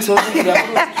Mailix ozungulira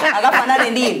akafanane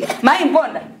ndi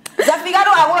Maimponda.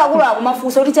 Zafikaro akulu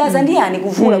akumafusa kuti chaza ndi yani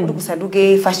kuvula kuti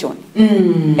kusanduke fashion.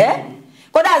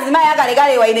 Koda azimai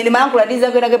akalekale wa ine ndimayankhula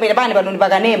ndiza kwena kepera pane pano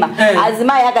ndipakanema.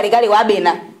 Azimai akalekale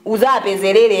wabena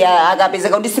uzapezerere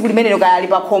akapezeka kuti siku limenelo kali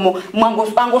pakhomo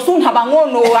angosuntha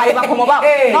pang'ono ali pakhomo pa.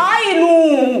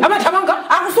 Ainu amathamanga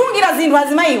akusungira zinthu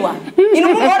azimaiwa. Inu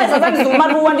muone sazani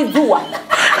zomatuwa ndi dzuwa.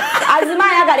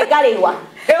 Azimai akalekalewa.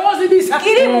 Ozibisa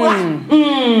kirimwa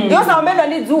yosa ombedwa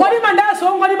ndi dzuwa kwani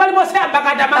mandaso ngwani bali bose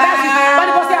ambakata mandazi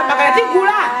bali bose ambakata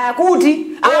tigula kuti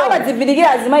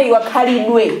abadzivindikira azimai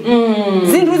wakhalidwe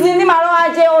zinthu zini malo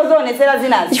ache ozonesera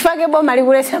zinazi chifake boma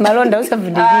likulesa malonda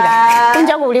usavindikira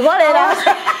kunja kulikolera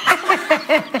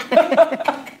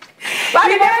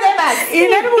bali bose basi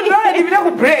ine mudole ndipita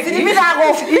ku break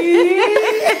ndipitako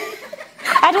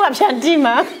ati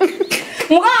wapshantima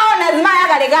mukaona azimai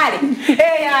akalekale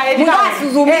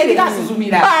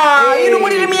tikasuzumira inu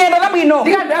mulili miyendo labwino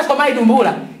tikambira soma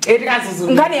idumbula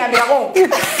tikasuzumira ngani yambirako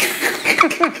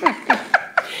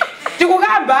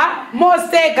tikukamba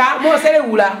moseka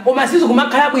moselewula omasizo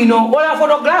kumakhala bwino ola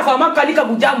photographer amakanika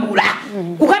kujambula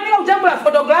kukanika kujambula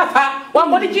photographer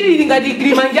wangoti chilili ngati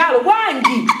Kilimanjaro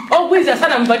bwanji ogwiza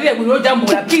sana mpatire bwino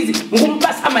jambula please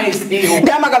ngumpasa maeseo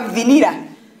ndama kamvinira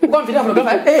ukamvira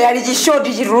photographer ali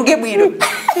chishoti chituluke bwino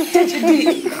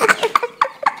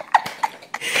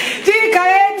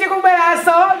tikaenje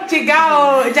kubweraso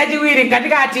chigawo chachiwiri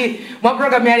katikati mwa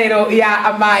programu ya lero ya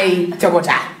Amayi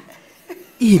Tokota.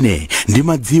 ine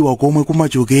ndimadziwa komwe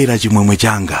kumachokera chimwemwe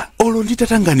changa olo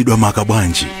nditatanganidwa maka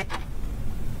bwanji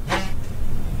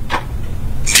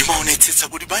ndimaonetsetsa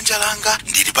kuti banja langa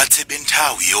ndilipatsebe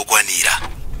nthawi yokwanira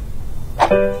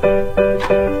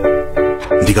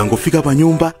ndikangofika pa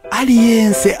nyumba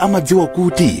aliyense amadziwa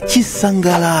kuti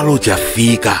chisangalalo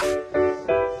chafika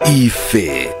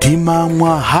ife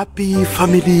timamwa Happy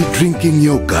Family Drinking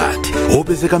Yogurt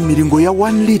wopezeka milingo ya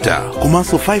 1 liter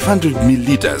komanso 500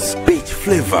 ml peach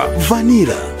flavor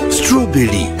vanilla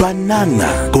strawberry,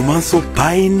 banana, komanso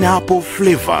pineapple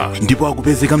flavor. Ndipo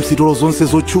akupezeka msitolo zonse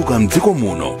zotchuka mdziko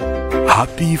muno.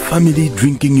 Happy Family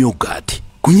Drinking Yogurt.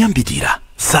 Kunyambitira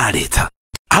saletsa.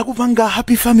 Akupanga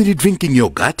Happy Family Drinking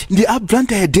Yogurt ndi a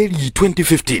Blantyre Dairy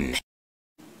 2015.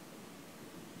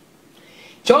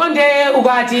 Chonde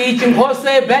Ukwati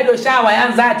Chinkhoswe bridal shower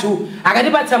yanzathu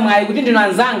akatipatsa mwayi kuti ndino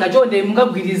anzanga chonde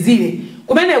mungagwirizire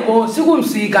kumeneko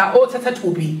sikumsika otsatsa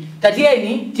thupi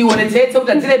tatiyeni tionetsetse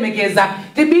kuti adzilemekeza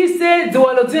tibise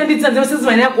dziwalo dzina ndi dzina zonse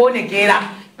zimayenera kuonekera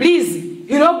please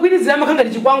inogwirizira makhanga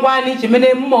ndi chikwangwani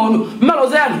chimene mumaono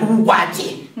mmalozera anthu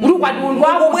Ukwati Ukwati undu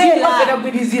akubwera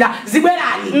akagwirizira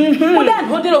zibwerani kuti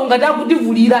anthu otero ungati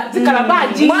kutivulira zikhala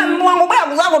baji mwangobwera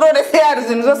kuzakutonesera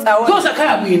zinthu zosaona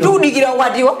zosakhala bwino tudikira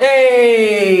Ukwatiwo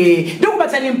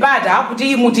ndikupatsani mpata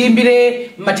kuti mutiimbire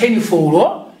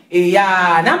ma10 ya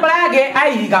namba yake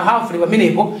ayika hafule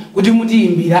pamenepo kuti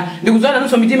mutiimbira ndikudzana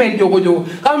nunso mitima ilitokotoko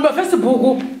kamba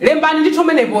Facebook lembani ndithu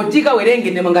menepo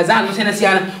tikawerenge ndemangazano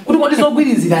zosiyana kuti kodi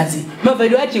zogwirizirazi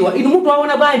mavalidwe achiwa inu mutu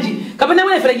waona bwanji kapena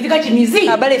mwene fera chitika chimizi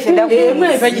abale fenda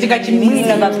mwene fera chitika chimizi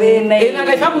kapena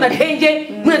nanga ifamu na tenje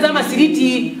mwene za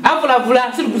masiriti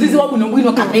avulavula siri kuziziwa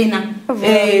bwino kapena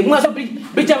mwaso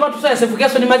bicha watu sasa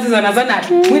sefukiaso ni maziza na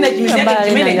zanati mwene chimizi yake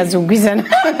chimene ngazugwizana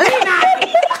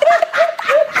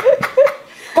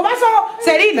Komaso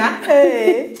Serena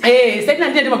Serena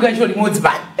ndiye ndimakuya chilo limodzi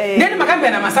bani ndiye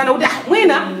makambira na masana kuti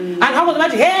mwina anthu hango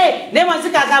zamati ne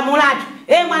mwazika akamulatu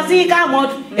mwazika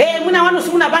moto mwina wanu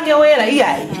sikuna pange wera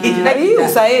iyayi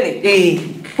usaere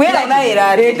wera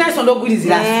unaera tinaso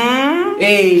ndogwirizira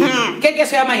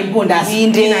kekeso ya maimponda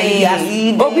ndina iya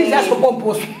ogwirizira so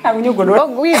pomposo akunyugodwa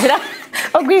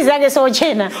ogwirizira ke so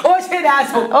chena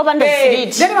aso opanda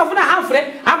street ndiye mafuna hafule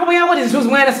akumenya kuti zinthu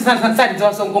zimwera sasasadi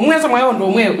zawasongo mweso mwayo ndo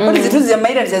mweyo kuti zinthu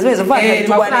ziyamaira ndizaziwezo fana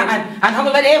tukwana anthu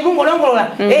hango zati mungolongolola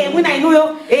mwina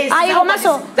inuyo ayi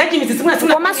komaso zachimisi simuna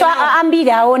komaso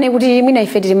ambiri aone kuti mwina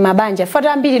ife tili mabanja foto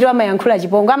ambiri to amayankhula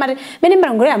chipongo amati mene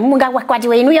mbalongolera mungakwati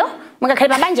weinuyo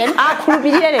mungakhale mabanja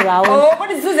akhulupirire lero aone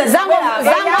kodi zizuze zango ya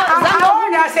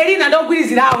Serena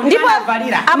ndogwirizirawo ndipo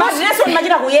avalira amazineso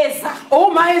ndimachita kuyeza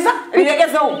maeza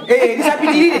lilekezo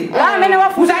lisapitirire amene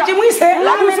wafuza usachimwise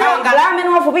amene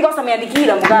wafupika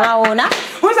usamuyandikira mwaona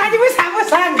usachimwise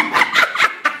akusanga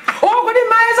kodi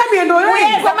maeza miyendo yoyi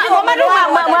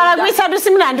mwala kuisa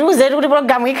tusimunandiuze kuti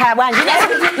programu ikhala bwanji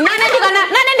nane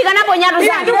ndikanaponyatu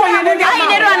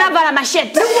ainero anavala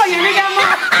masheti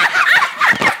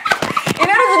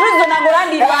inero zituzo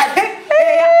nangolandi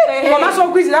komaso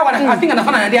ogwirizira wana afinga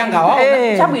nafanana ndi angawa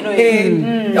chabwino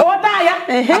otaya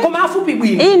akoma afupi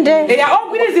bwino inde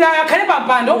ogwirizira akhale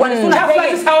pampando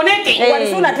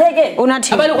saoneke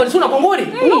unathe abali kwanisuna kongole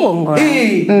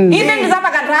ine ndizapa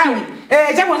kanthawi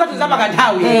chakuna zatu zapa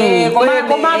kanthawi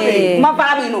komabe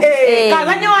mapala bwino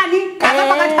kazanyowani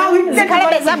kazapa kanthawi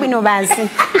zikhalebe zabwino basi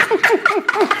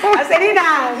Serena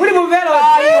kuli mumvero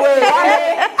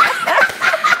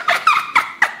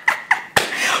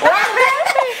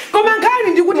koma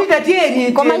nkhani ndikuti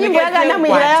tatiyeni koma nyimbo yake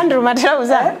anamwikira yandru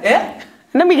matrauza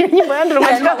namwikira nyimbo yandru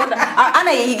matrauza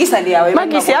anayiyikisa ndi yawe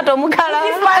magisi atomukhala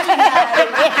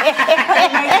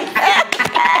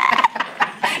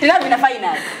ndinavina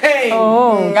final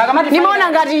nimeona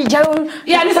ngati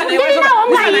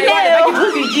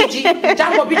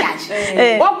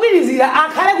ogwirizira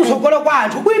akhale kusogolo kwa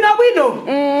anthu bwinobwino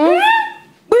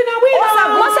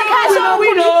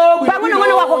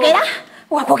pang'onong'ono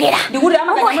wakokera ndikuti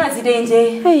amakanamuna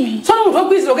zitenje sono munthu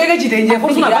ogwirizira ukeke chitenje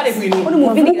fosuna vale bwino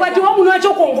ukwati wa muno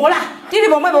achokongola tili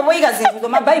pomwe popoyika zinthu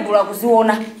zomabhaibulu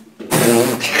akuziona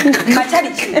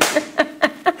machalichi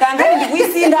kangani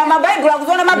ndikuisinda mabhaibulu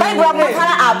akuziona mabhaibulu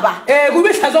akukhala apa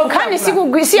kubisa zokhani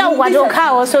sikusiya ukwati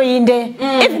okhawo so inde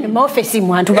even maofesi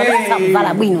mu anthu papasa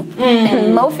kuvala bwino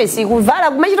maofesi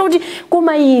kuvala kumachita kuti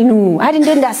koma inu ati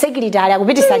ndende asekretary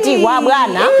akupitisa ti kwa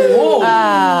bwana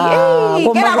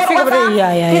koma kufika kuti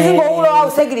izingoulo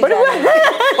au secretary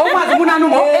omwazi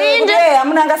munanumo inde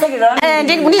amunanga secretary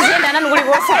ndikunizienda nanu kuli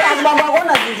kosa bamba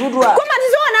akona zizudwa koma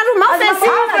tizoona tu maofesi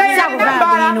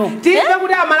zakuvala bwino tipe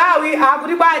kuti amalawi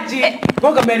akuti bwaji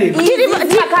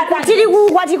tiri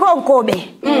kukwati konkobe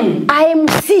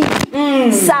AMC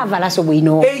savala so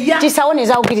bwino tisaone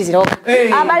za ukitizira oka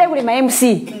abale kuli ma MC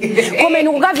koma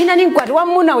inu kukavina ni mkwati wa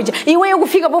muna uja iweyo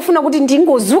kufika pofuna kuti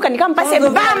ndingozuka ndikampase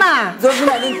mbama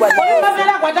zovina ni mkwati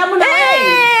mavela kwata muna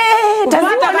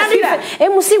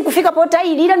MC kufika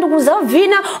potayilira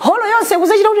ndikuzavina holo yonse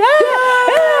kuzachita kuti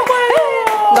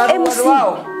MC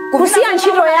kusiya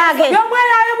ntchito yake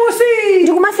yomwera MC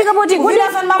ndikumafika poti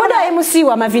koda MC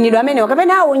wa mavinidwe amene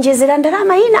wakapena awonjezera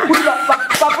ndalama ina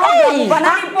pa program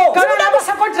panalipo kana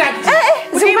kusa contract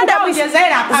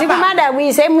zikumada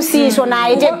bwise MC so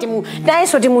naye timu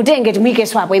nayeso timutenge timwike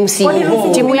swapo MC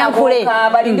timu yankhule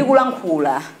bali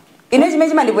ndikulankhula ine chimene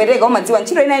chimandipweteka umadziwa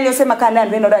ntchito ina iliyosema kana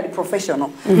anthu ena odali professional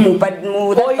mu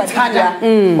patija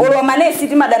olwa manesi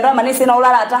timadandala manesi ena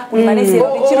olalata kuli manesi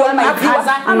ntchito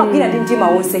amayidziwa amagwira ndi mtima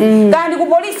wonse kandi ku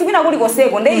polisi kwina kuli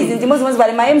koseko nde izi ndimozimozi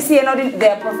pali ma MC ena oti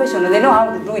they are professional they know how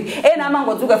to do it ena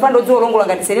amangodzuka fando dziolongola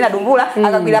ngati Selena Dumbula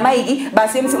akagwira maiki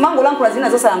basi MC mangolankhula zina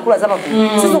zosalankhula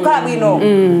zapafupi sizokhala bwino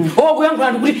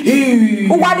kuyankhula ndikuti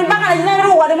ukwati mpaka na chinene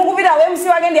ukwati mukupita MC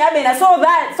wake ndi abena so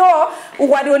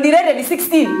ukwati ndi rated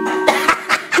 16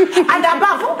 and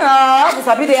above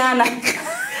kusapite ana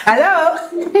hello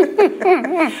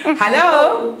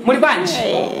hello muli bwanji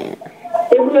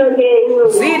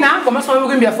zina komanso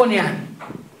mukuimbira phone yanu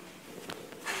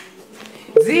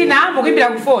zina mukuimbira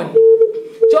ku phone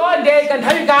chonde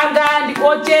kanthawi kanga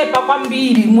ndikochepa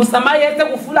kwambiri musamayese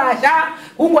kufulasha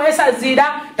kungoyesa zida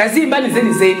tazimba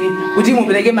nizeni kuti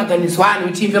mupereke maganizo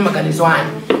anu timve maganizo anu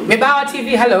Mebawa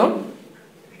TV hello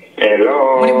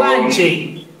muli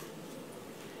bwanji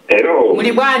Hello.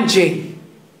 Muli bwanje?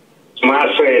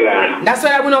 Maswela.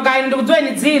 Ndaswela buno kaini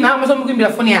ndikudzweni dzina amaso mukuimbira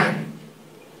phone yanu.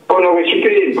 Ono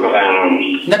kuchitipa.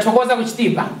 Ndathokoza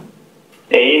kuchitipa.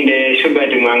 Inde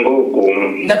Shubati Mwanguku.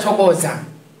 Ndathokoza.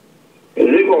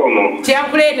 Zikomo.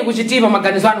 Tiyankhuleni kuchitipa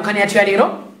maganizo anu khani yathu ya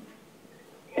lero.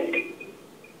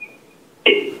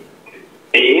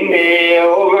 Inde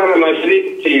ovara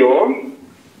masritio.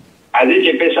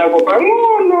 Azichepesa ko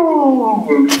pang'ono.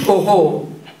 Oho.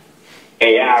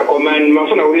 Ya koma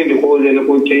mafuna kuti ndikuuze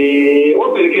kuti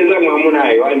woperekeza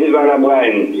mwamunayo azivara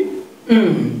bwanji.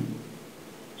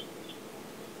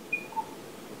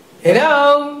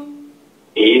 Hello.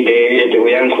 Inde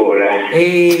ndikuyankhula.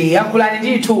 Yankhulani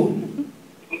ndithu.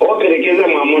 Woperekeza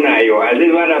mwamunayo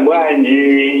azivara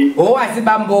bwanji.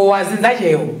 Azibambo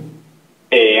azinzachewo.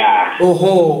 Ya.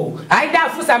 Oho.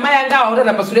 Aidafusa mayanga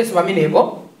otata pasuleso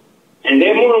pamenepo.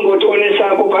 Nde mulungu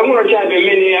tionesa ko pang'ono chabe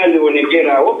mene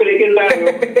azionekera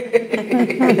woperekezayo.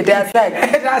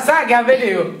 Tasake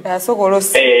ambeneyo.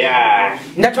 Sokolose. Ya.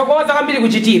 Ndathokoza kwambiri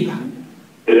kuchitipa.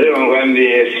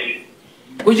 Kwambiri.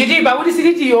 Kuchitipa kuti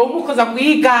silitiyo mukhoza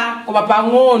kuyika koma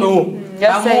pang'ono.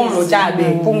 Pang'ono chabe.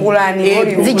 Pungulani.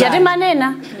 Zijate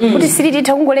manena kuti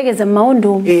silititha kungolekeza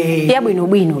maondo yabwino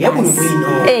bwino.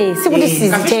 Sikuti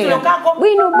siziteka.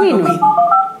 Bwino.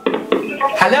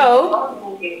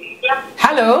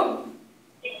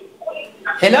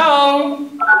 Hello.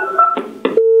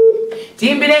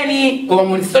 Timbireni koma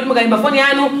mulisoti mukaimba phone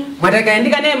yanu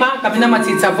mwatakaandika nema kapena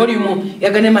matsitsa volume ya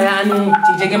nema yanu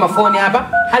titenge mafoni hapa.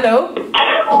 Hello.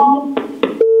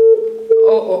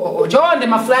 Jonde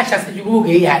maflash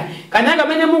asijuluke iya. Kananga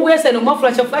mene Mungu yese no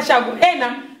maflash ako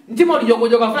ena ndimo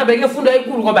lijogojoga funa beke fundo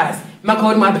ikulu kwa basi.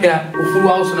 Makoni mapera ufulu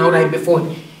wao sona ura imbe phone.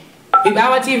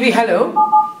 Mebawa TV hello.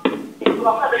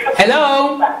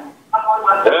 Hello.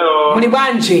 Muli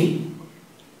bwanje?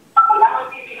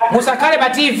 Musakale ba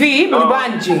TV muli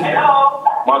bwanje?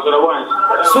 Maswela bwanje.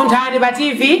 Sunthani ba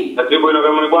TV? Atibu ino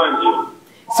kama muli bwanje.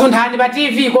 Sunthani ba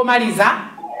TV komaliza?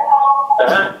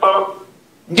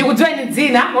 Ndikudzweni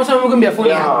dzina moso mukuimbira phone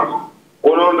yako.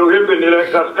 Uno ndikuimbira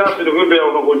kaskasi ndikuimbira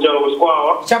uno kunjalo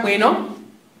kusikwawa. Chabwino?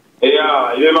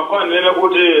 Ile mafani nene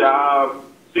kuti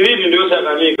siriti ndiyo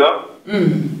chakanika.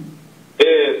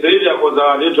 Siriti yakoza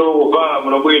ndito kuvala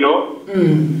muno bwino.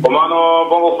 Komano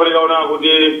bongo fulika una kuti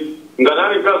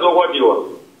ngadani kazi okwatiwa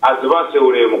azipase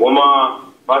ulemu koma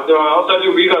basi osati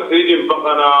kuika siriti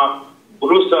mpaka na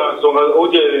kurusa songa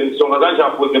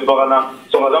zanchafuzi mpaka na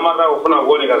songa zamata kufuna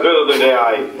kuoneka zezo zende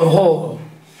hai. Oho.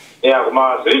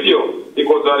 Koma siritiyo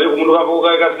ikoza mundu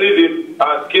kapukaika siriti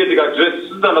sketi ka dress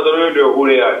sizanda zonendo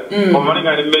kule hai. Koma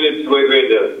ninga ni minutes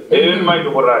kwendela. Ni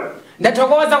maitu korani.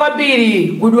 Ndathokoza kwambiri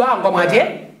gudu wangu mwate.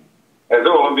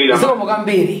 Ziko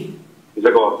mukambiri.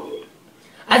 Ziko.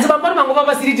 Azibambani mangu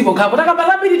baba siriti bokapo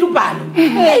takabala mbiri tupano.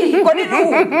 Kodi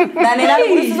tu. Nane nalo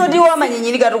kuliso diwa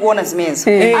manyinyirika tukuona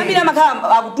zimezo. Ambira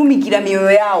makhala akutumikira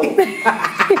miyoyo yawo.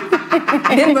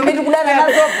 Ndeni mbambi tukudana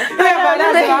nazo.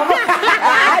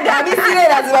 Abisire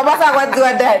lazima basa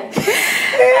kwadziwa ndani.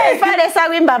 Pale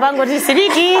sakwimba bango ti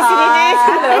siriti.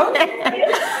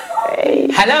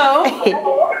 Hello.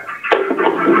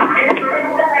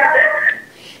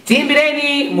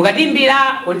 Timbireni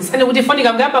mukatimbira onisane kuti foni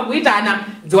kamgamba kuitana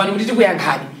dziwani kuti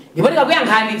tikuyankhani. Ndipo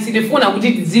tikakuyankhani sitifuna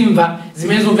kuti tizimva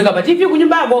zimene zomveka pa TV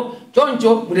kunyumbako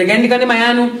choncho mutekayandika nema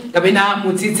yanu kapena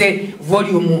mutsitse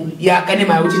volume ya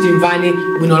kanema kuti timvane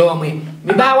bwino lomwe.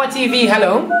 Mebawa TV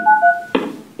hello.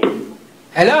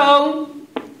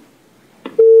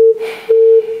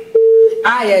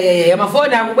 Aya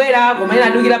mafoni akubwera kumene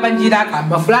adukira panjira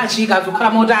kamba flash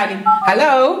kazukhala motani.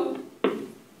 Hello.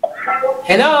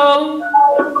 Hello.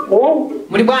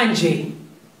 Muli bwanji?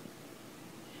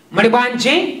 Muli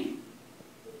bwanji?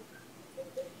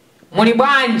 Muli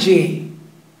bwanji?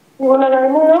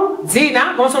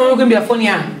 Zina, komanso mukuimbira foni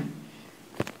yanu.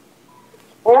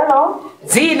 Hello.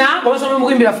 Zina, komanso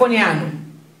mukuimbira foni yanu.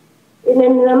 Ine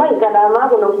ndina Maigadama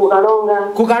kuno kukalonga.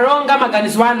 Kukalonga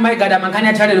maganizo anu Maigadama nkhani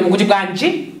yathu mukuti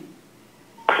bwanji?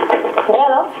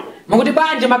 Hello. Mukuti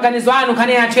bwanji maganizo anu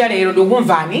nkhani yathu ya lero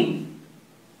ndikumvani?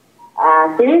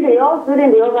 Siri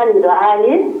ndiyo kanidwa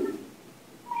ali.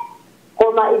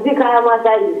 Koma izikaya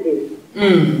mwasaizi.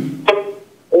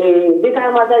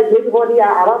 Izikaya mwasaizi kuti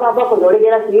ababa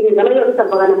bakuzolekera siri zamayo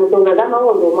kusabagana mutonga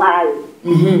zamawondo mwayi.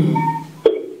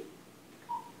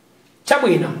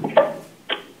 Chabwino.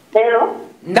 Hello.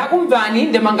 Ndakumvani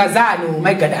ndemanga zanu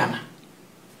Maigadama.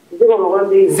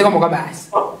 Zikomo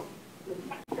kwabasi.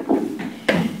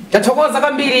 Tathokoza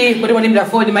kwambiri kuti mwanimira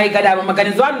foni Maigadama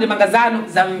maganizo anu ndemanga zanu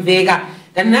zamveka.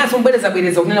 Taninaso mbwereza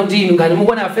kunena kuti inu ngani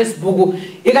mukuona pa Facebook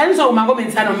ikaniso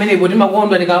kumakomenti anu mmene kuti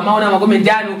makondwa ndikamaona makomenti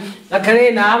anu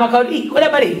ngakalena amakauti kola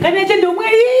bale kane chende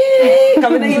umweli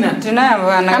kamena ina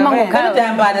tinayambana amangokhala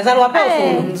tayambana zalo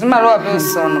wapeso zimalo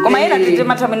wapeso koma yena tete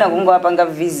matamina kungo apanga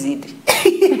visit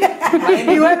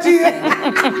iwati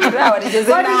rawa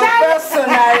tijeze na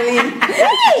personally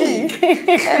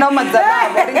no madzaba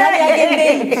ngani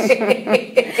yagende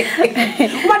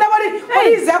madabari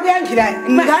oliza kuyankhira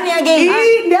ngani yagende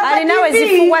ali nawe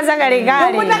zifungwa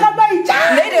zakalekale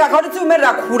ndende vakauti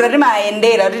tsiumerera khura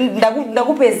timaendera kuti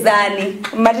ndakupezani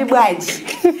mati bwaji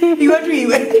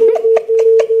iwe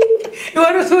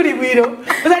suri bwino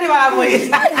usati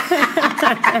valamoisa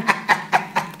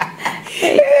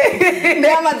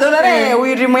ndeyamadzona re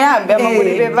uyu timuyambe amakuti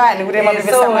pepani kuti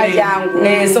mapepesa machangu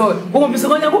so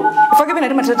kukombisokonyaku fake pena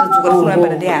timatatadzuka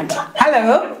tifunayambana ndi anthu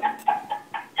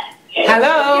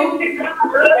Hello.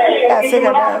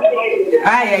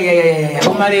 Ay.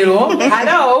 Umalero.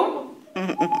 Hello.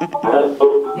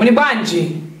 Muni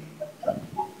bwanji.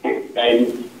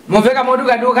 Muveka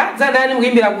moduka zandani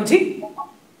mukimbira kuti?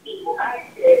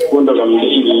 Kundo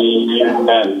kamili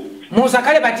ndani. Musa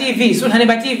kale pa TV, sunthani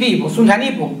pa TV ipo,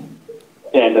 sunthanipo.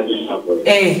 Ndatisapo.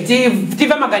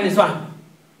 TV maganizo anu.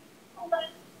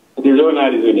 Ndizona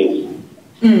alizonezi.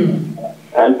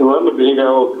 Antu wamapeleka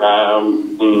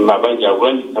mabanja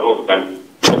kulandisa mokana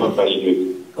Mavalidwe.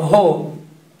 Oho.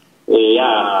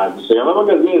 Ya, kusema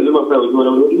mabanga zimene zimafuna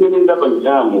kuziona kuti imene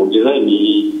ndapangamu design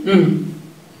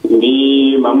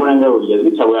ndi mamuna ngauja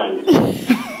zitawani.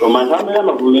 Koma nthambi ya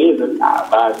mavumeleza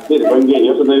basi kwangeni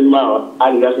yosoza imawa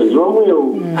ali ngaso ndi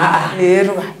omweyo.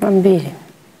 erwa Mbiri.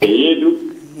 Yedu.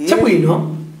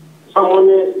 Chabwino.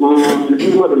 Famone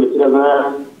ndimo domesira za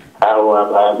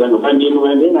awa zanu kandi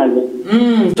mwende nanje.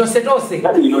 Tose.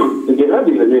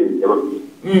 Ndirabi nanje.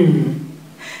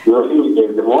 Yo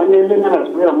ndi mwone ndena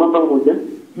nasubira mwamba moja.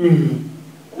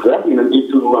 Rabi na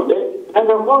kitu wabe.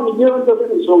 Anga mboni ndio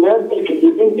ndio songa yake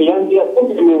kipindi yangu ya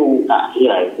mu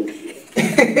ya.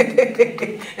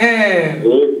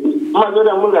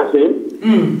 Mazora munga se.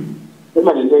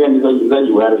 Sema ndio ndio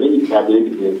zaji wale ni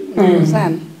kabili.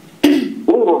 sana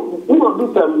Ungo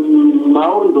duta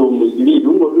maondo musili,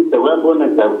 ungo duta wambona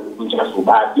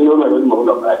kuchasubati, no maondo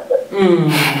maondo bata.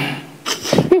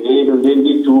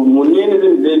 Ndio tu munene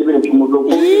ndio kumudoko.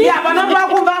 Ya bana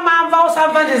bakumva mamva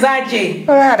usamvani zache.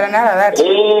 nala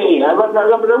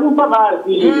Abanga mupa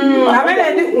basi. Amene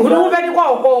ndi nguruve ndi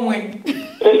kwa ukomwe.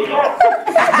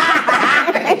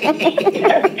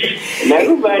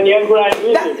 Nakubani yangu ani.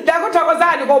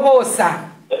 Ndakuthokozani koposa.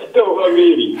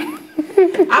 Tokambiri.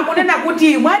 Akunena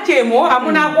kuti mwachemo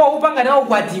amuna kwa upanga na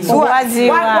ukwatiwa.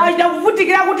 Waida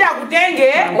kuvutikira kuti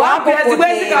akutenge wapira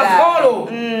zibwezi kafolo.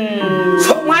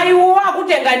 So mwaiwo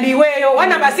akutenga ndiweyo,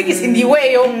 wana basikisi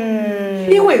ndiweyo.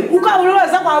 Iwe ukaulola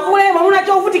za kwa vule mamuna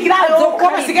cho uvutikirayo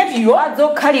kwa basiketi yo.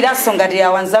 adzokhalira ngati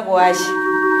yawanzako achi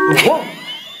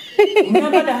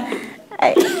Mnyambada.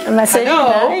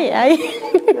 Maselina. Ai.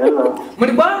 Hello.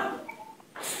 Mulibwa?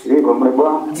 Iko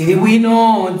mlibwa. Tili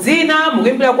bwino, dzina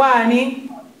mukimbira kwani?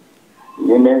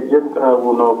 Nine jeka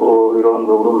uno ko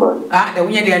irondo ulumbazi.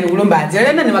 Ndakunyendera ni kulumbazi.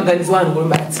 Alenda ni maganizo anu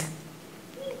kulumbazi.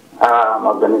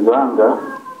 Maganizo anga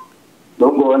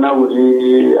ndongoona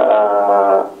kuti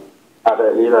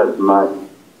adalira zimali.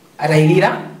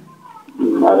 Adalira?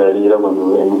 Adalira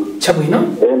mwandu wenu. Chabwino?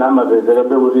 Amapezera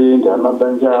be kuti ndi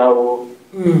amabanja awo.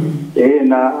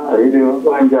 Ili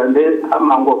banja ndi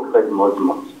amango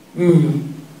kukachimozimozi.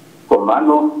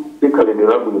 Komano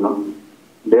sikhalidira bwino.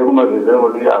 Ndekumapezera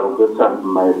kuti akupesa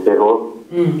maesero.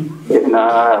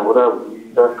 Ura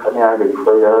kani yake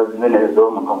kufanya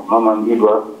zimenezo mama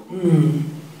ngidwa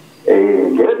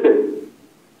ngede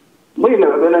mwina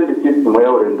kabena ndi system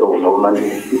ya urendo unaona ndi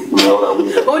system ya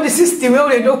urendo ndi system ya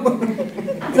urendo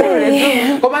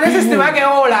koma ndi system yake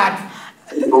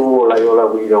ola yola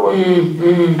wira wa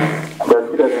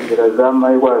basira zindira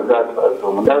zama ikwa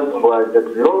zatu mundazo ngwaje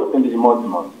zero ndi chimodzi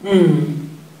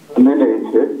amene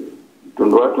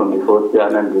tundu watu ndi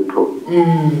fosiana ndithu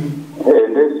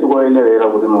ndesi kwayenerera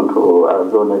kuti munthu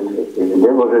azonese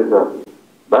ndebo zeza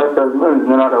basa zimene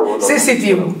zinalala kuno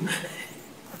CCTV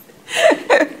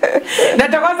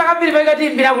ndatakoza kambiri pakati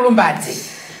mbira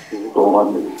kulumbadzi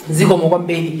zikomo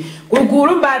kwambiri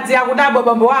kulumbadzi akudabwa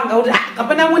bambo wanga kuti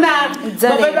kapena muna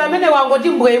baba amene wangoti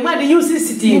mbwe mwadi new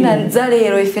CCTV ina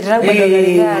nzalero ifetera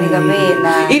kudagaligali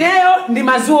kapena ineyo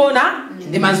ndimaziona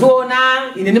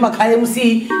ine ndimakhale MC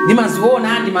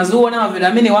ndimaziona mavero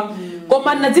amenewa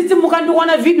koma nadzidzi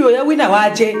mukandiona video ya wina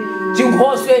wache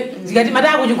chinkhoswe zikati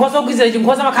mataya kuchinkhoswe kukwizira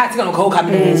chinkhoswe makhatsi kanokhaokha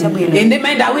ende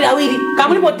maenda awiri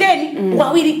kamulipo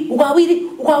 10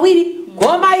 ukwawiri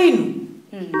koma inu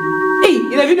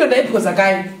ine video ndaipikoza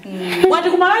kayi wati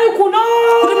kumalawi kuno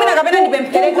kuti mina kapena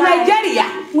ndipemphere ku Nigeria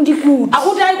ndikuti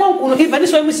akuti ayiko kuno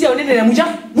ivaniso MC yaonenera mucha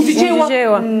mutichewa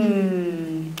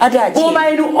koma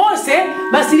inu onse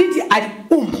masiriti ali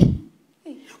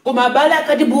koma bala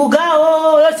kati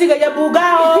bugao yosika ya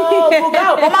bugao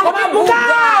koma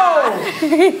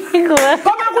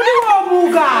kuti wo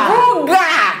buga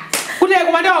kuti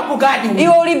kumanda wa bugadi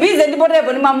iwe ulibize ndipo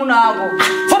tepo ni mamuna wako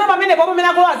fona pamene popo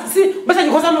mena kulowa si basa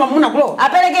chikosa mamuna kulowa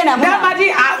apereke na mwana ndamati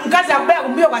mkazi akubaya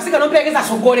kumbiwa kwasika noperekeza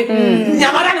sokole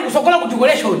nyamarani kusokola ku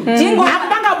decoration jingo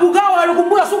akupanga bugao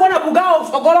alikumbuya sokona bugao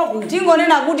sokolo jingo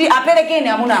nena kuti apereke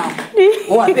na mwana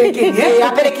wako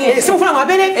apereke si ufuna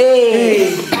apereke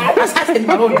asante ni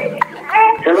maloni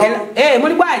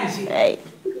muli bwanji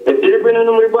tili bwino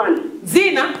no muli bwanji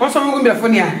zina koso mungumbira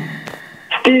foni ya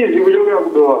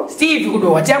Steve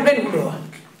kudowa tiamkeni kudowa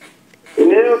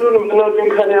ineyo tuno mtana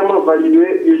tinkhani ya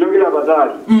Mavalidwe izogera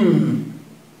bazali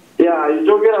ya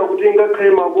izogera kuti ngakhale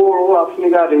makolo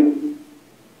afunika ati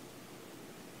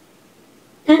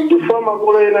chifukwa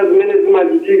makolo ena zimene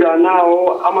zimachitika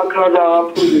nawo amakhala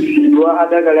aphunzitsidwa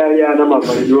adakali ana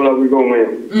Mavalidwe olakwika omwewo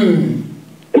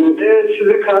nde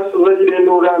sizikhaso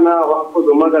zachilendo kuti anawo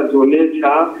akhoza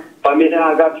makazionetsa pamene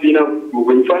akapfina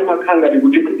kwenye makhanga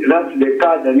kuti that's the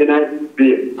card amene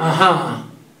ayipira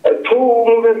tu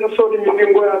muveza soti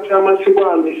mipingo yathu amasiku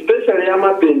ano especially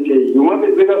yamapente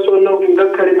umapezeka sona kuti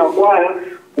ngakhale makwaya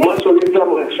umasokeza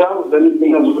mashavu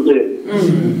zanipinga zotera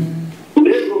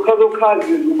ndezo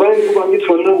khazi zubayi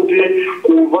kubangitsona kuti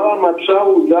kuvala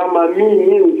matrauza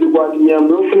mamini uzikwati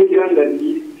nyambo yofunikira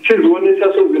ngati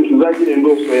sizionesa so zinthu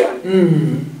zachilendonso yani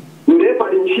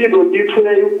ndepali ntchito ndithu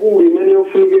yayikulu imene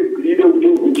yofunika igwirire kuti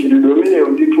mchitidwe umeneyo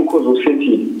ndithu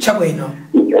ukhozosetira chabwino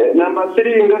namba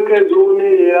 3 ngakhale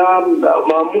zoonera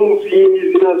mamuvi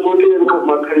zina zotero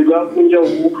makhalidwe akunja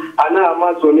uku ana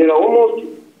amazonera almost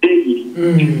daily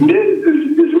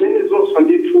zimene zonso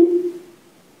ndithu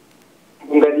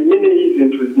ngati imene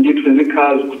izinthu ndithu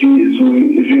zikhazi kuti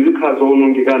zikhazi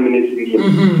onongeka amene zilimo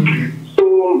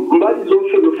mbali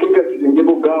zonse zofunika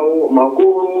zizengepo gawo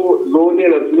makolo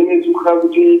zoonera zimene zikukhala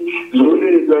kuti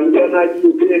zioneredwa ndi ana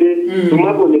achipere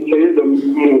zimabonetsereza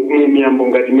mu miyambo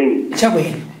ngati imene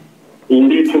chabwino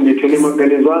ndithu ne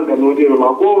maganizo anga notero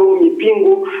makolo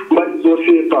mipingo mbali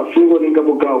zonse pafungo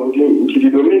lingapo gawo kuti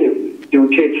mchitidwe umenewo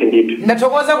tiuthethe ndithu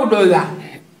ndathokoza kudowa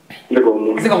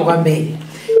zikomo kwambiri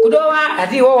kudowa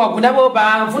ati iwo wakudapo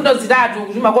pa mfundo zitatu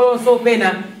kuti makolo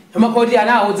sopena amakoti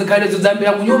anawo zikhale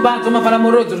zodzambira kunyumba zomavala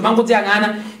morodzo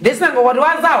zimangodziyang'ana ndesinanga kwati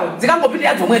wanzawo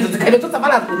zikangopitira zomwezo zikhale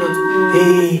zodzamala kunozo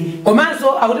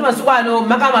komanso akuti masiku ano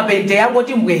makamapente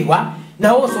angoti mbwewa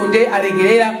nawonso nde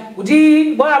alekerera kuti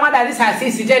bora madalisa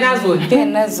asisi tenazo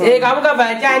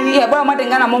kamukavala chani bora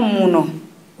matengana muno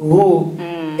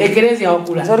ekerezi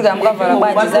yakula zori kamukavala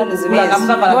bwaji zanu zimezi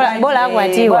bora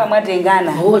akwatiwa bora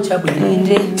matengana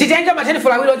chabwino titenga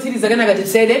matelefoni awilo tsiriza kana ngati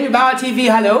tsede Mibawa TV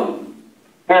hello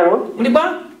hello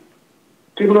muliba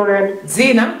tikulole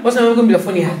zina wasa ngumbira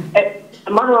foni hapa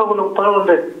Emmanuel kuno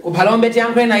kupalombe kupalombe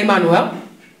tiyankwe na Emmanuel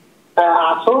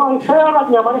so sera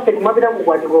nyamara se kumabira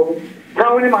mugwaji go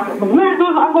gaone mwezo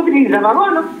angopitiriza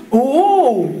nabana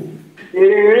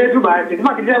tubate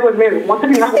tumakijira kwa mwezo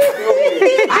mwatini nako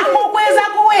kweza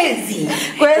kuwezi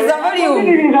kweza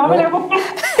volume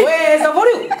kweza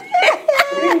volume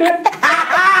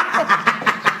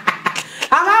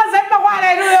amaza ipa kwa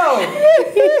haleluya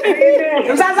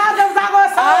mzazazo mzago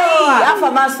sawa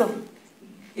afa maso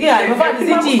Yeah, mafani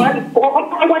ziti.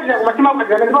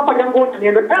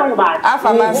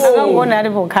 Afa masi. Akangona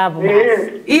alipo khapo.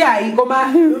 Yeah,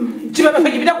 ikoma chiba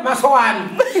bafanyipita kumaso wanu.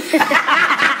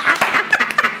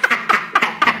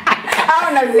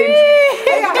 Aona ziti.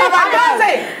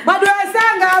 Amanze,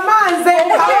 madwasanga amanze.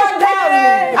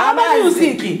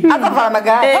 Music. Akavala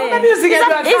magari. Hauna music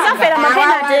Isafera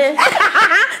mapenate.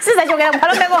 Sizachokera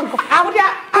kuphalombe konko. Akuti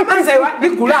amanze wa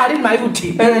digula ali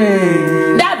mayuti.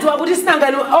 Ndatu akuti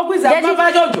sinangalo okwiza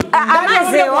mava jojo.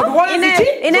 Amazewo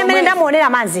ine mene ndamuonera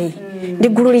amaze.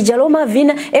 Ndigulu lija loma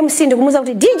vina MC ndikumuza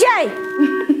kuti DJ.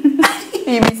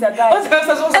 Ibisa kai.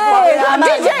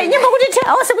 DJ nyimbo kuti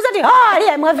cha osekuza kuti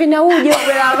ali mwavina ujo.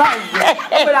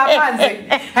 Obela amanze.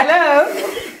 Hello.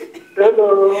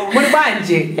 Hello. Muli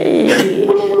banje.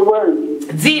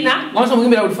 Zina, ngoso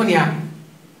mukimbira telefoni yako.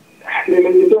 Nina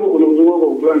njitamo kuna mzungu kwa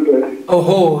kublanta.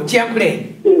 Oho, chiankule.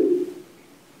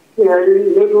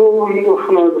 Yesu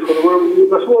ningofuna kufuna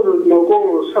basoro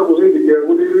nako sakuzindikia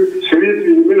kuti siriti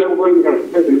mina kupanga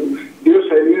ndio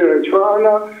saimira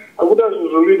chwana akuda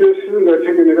zuzulide singa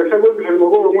tekeneka sakwebisa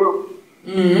makolo mwa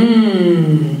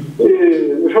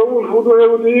so fudo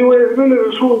kuti iwe zimene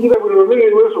zisukira kuti pamene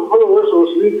iwe sokolo weso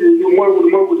siriti mwa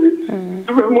kuti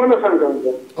tupe mwana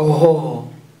sangaza Oho.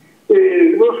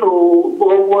 Ngoso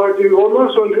wati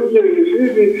ngoso nduje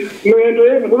sisi mwendo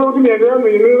yenu kuti mwendo yanu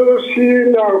ino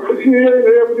sina fusi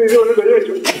yeye kuti zone da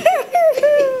yecho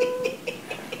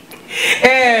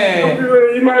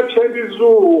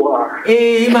imaphendizuwa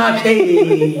Imaphe.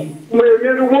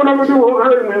 mwendo kuona kuti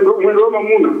uhale mwendo wa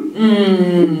mamuna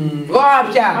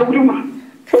Wapya. akuti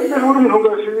kuti mthonga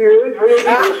siye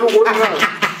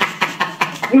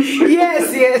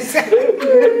Yes.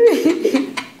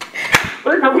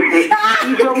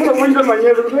 Muna mwenda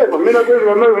manyezo kutepa mina kwezi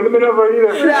wamayo mina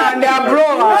valira Ndi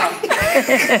abroa.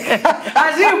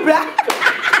 Azibla.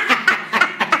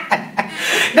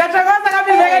 Ndatokoza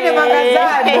kabisa kwenye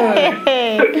magazani.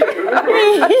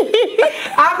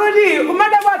 Akuti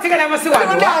umada kwatika na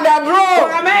masiwano. Nda bro.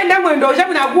 Kamaenda mwendo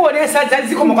ushabu na kuonesa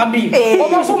ziko mkwambili.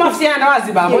 Omosuma mafisiana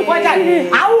wazibambo. Kwa jani,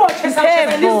 auochesa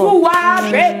nizuwa,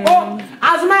 pepo.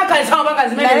 Azuma yakalisama banga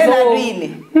zimenezo.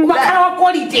 Umakala wa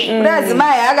quality.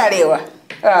 Lazima yakalewa.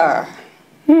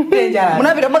 Dangerous.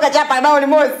 Munapita mwaka chapa nao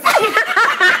limosi.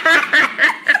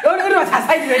 Uri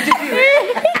wasasaidi wechipiwe.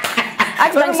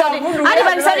 Ati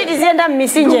banisari tizienda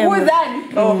mmisinje.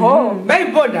 Oho. Very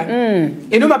important.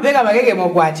 Inuma pega magege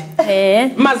mokwati.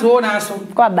 Maziona aso.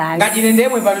 Kwa basi. Ngati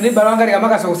ndemwe pano ndi balanga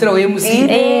likamaka sokusera MC.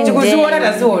 Chikuziona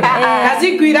taziona.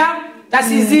 Tazigwira,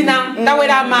 tasizina,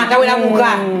 tawera ma, tawera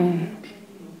muka.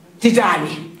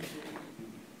 Titani.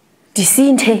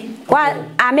 Tisinthe. Kwa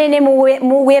amene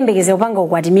muyembekeze upanga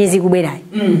ukwati miezi kubwerayo.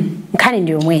 Nkhani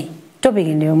ndiyo mwe. Topic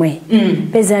ndiyo mwe.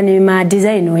 Peza ni ma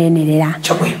design oyenerera.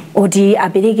 Chokwe. Oti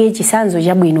apereke chisanzo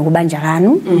chabwino kubanja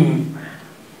lanu.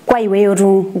 Kwa iweyo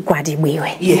tu ukwati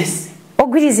bwiwe. Yes.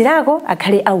 Ogwirizirako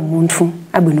akhale au munthu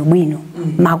abwinobwino.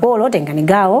 Makolo tengani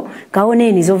gawo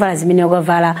kaoneni zovala zimene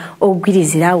okavala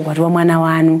ogwirizira ukwati wa mwana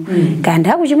wanu.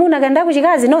 Kanda kuchimuna kanda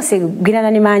kuchikazi nonse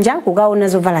gwirana ni manja kukaona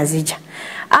zovala zija.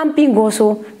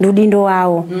 Ampingoso ndudindo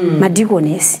wawo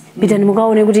madikonesi. Pitani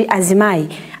mukaone kuti azimayi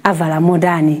avala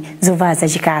modani zovala za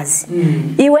chikazi.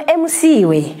 Iwe MC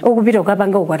iwe ukupita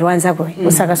ukapanga ukwati wanzako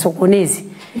usakasokonezi.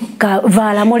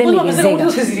 Kavala molemekezeka.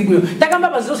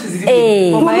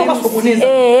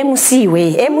 MC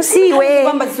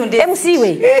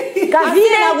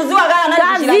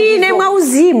kavine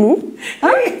mwauzimu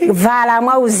vala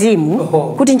mwauzimu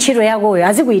kuti ntchito yakoyo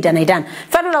azikuitana itana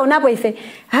fatula unapo ife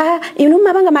inu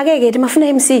mapanga makeke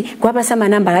timafuna MC kuwapasa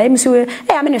manamba la MC we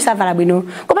amene savala bwino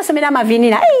kopasa mena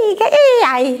amavinira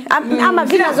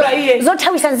amavina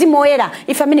zothawisa mzimu oyera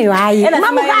ife amene yo ayi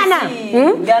mamukana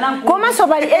komanso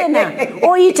pali ena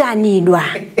oyitanidwa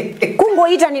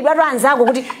kungoyitanidwa to anzako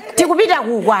kuti tikupita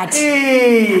kukwati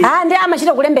ndi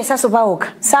amachita kulembesaso paoka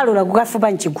salola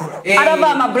kukafupa mchigulu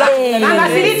Araba mablack.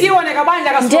 Angasiriti iwoneka banja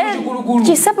kasuka mchigulu.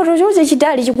 Chisapoto chose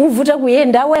chitali chikuvuta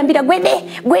kuyenda woyambira gwede.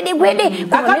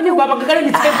 Akati baba kakale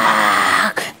mitsemba.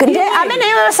 Ndi amene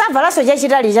yo savalaso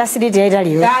chachitali cha siriti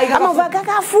yaitaliyo. Amava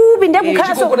kakafupi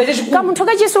ndekukhaso kamunthu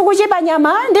kachisuku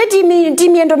chepanyama ndeti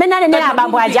timiyendo menane ne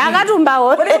abambo aja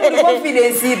akatumbawo. Kodi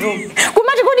confidence itu.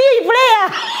 Kumati kodi iyi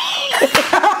player.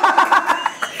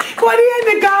 Kodi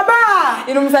ende kaba.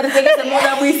 Inu msaritekese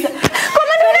moda mwisa.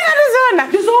 Komati unekatuzona.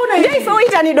 Tizona ndiye ife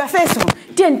uitanidwa feso.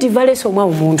 Tiye ntivaleso mwa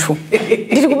umunthu.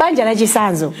 Nditi kubanja la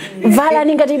chisanzo. Vala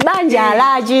ningati banja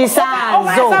la chisanzo.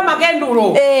 Oyasa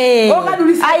makendulo.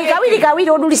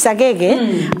 Kawiri odulisa keke.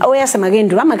 Oyasa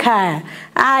makendulo amakhala.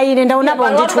 Ine ndaunapo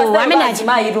ndithu amene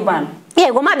achimayi tu pano.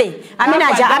 komabe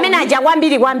amene aja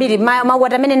kwambiri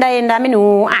makwati amene ndaenda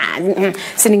amene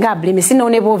sindingablame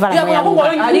sinaonepo vala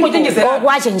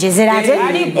kwachenjezera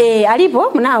ate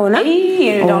alipo munaona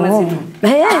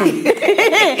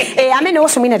amene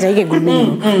oso mwina taike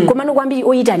gulumino komano kwambiri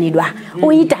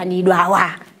oyitanidwa awa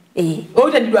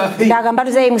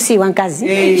ndakambatu za MC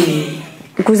wankazi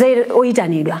kuzaire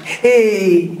oyitanidwa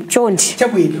chondi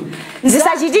chabwino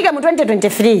zisachitike mu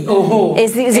 2023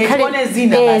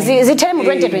 zithele mu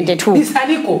 2022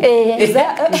 bisaniko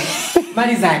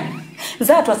malizani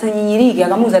zatu asanyinyirike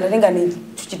akamuza tatenga ni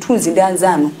chithunzi ndi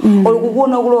anzano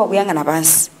olikukuona okulowa kuyangana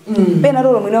pansi pena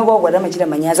lolo mwina wako kwata machira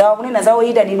manyaza wakunena zawo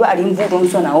yitanidwa ali mvuto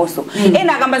msona oso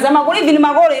ena akambaza makolo even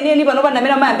makolo eneni pano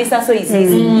pandamena mayambisa so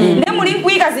izizi ne muli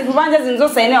kuika zinthu panja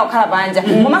zinzosa ene okhala panja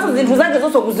komanso zinthu zake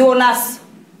zonso kuzionaso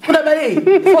kudabale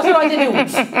fosero wajeniwo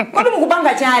kodi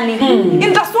mukupanga chani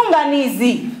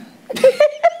intasunganizi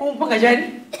mukupanga chani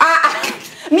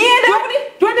miyendo kuti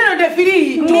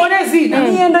 2023 tuone zina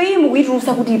miyendo iyi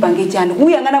mukuitusa kuti ipange chani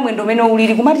kuyangana mwendo mene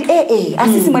ulili kumati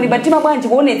asisi mwani batima bwanji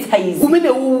kuonetsa izi kumene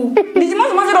ndi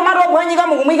chimozi mozi tomato obwanyika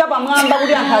mukumwika pamwamba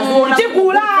kuti anthaziona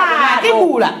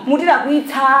tikula mutira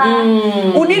kuitsa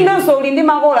udindonso uli ndi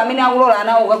makolo amene akulola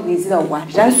anawo ukagwirizira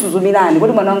ukwati tansuzumilani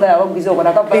kuti mwana wanga akagwirizira ukwati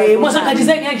akabva mwasanga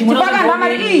design yanji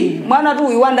mwana tu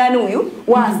uyu wandani uyu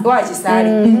wachisali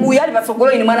uyu ali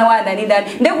patsogolo ini mwana wandani ndani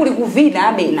ndekuli kuvina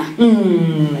abena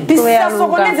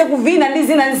tisasokoneze kuvina ndi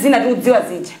zina tiudziwa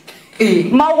zija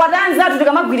maukatanzi athu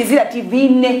tikamagwirizira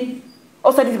tivine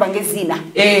osati tipange zina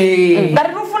ngati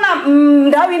tufuna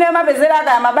ndawu ine mapezera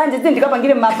aka mabanje zini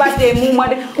tikapangire mapate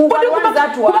mumwate ukwanza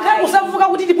athu kusafuka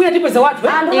kuti tibwire tipeze watu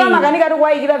andu makanika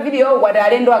tikuwayikira video kwati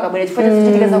alendo akabwera chifukwa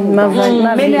chichitika zakuva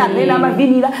mene anthu ena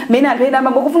amavinira mene anthu ena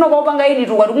amambo kufuna kwaupanga ini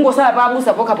tukwati kungosala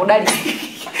pabusa pokha podali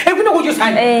kwina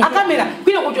kuchosani akamera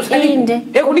kwina kuchosani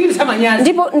kundikirisa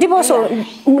manyazi ndiponso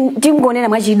tingonena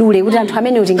mwachidule kuti anthu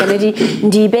amene utinganeti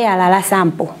ndipeyala la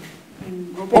sample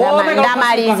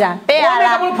ndamaliza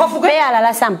peyala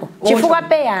la sample chifukwa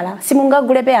peyala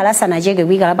simungagule peyala sanacheke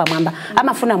kuikala pamwamba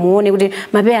amafuna muone kuti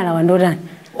mapeyala wandotani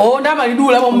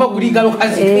ndamalidula mamba kulika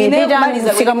lokazi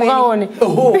fika mukaone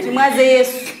timwaze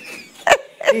Yesu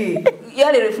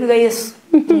yalero ifunika Yesu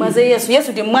timwaze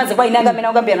Yesu timwaze kwa inanga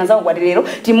mena ukambiyana zawo kwati lero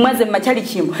timwaze mmachali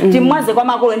chimo timwaze kwa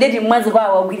makolo ndi timwaze kwa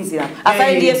Ogwirizira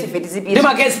afale ndi Yesu ifeti zipita ndi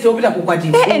magesi topita kukwati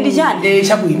ndi chani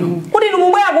chabwino kuti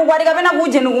numubwera kukwati kapena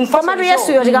kuje nikumfasa komatu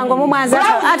Yesu yo tikangomumwaza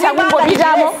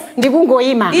atangongopitamo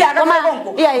ndikungoyima koma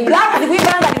black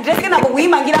ndikuipanga ndidressike nako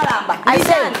kuyimangira lamba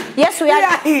Yesu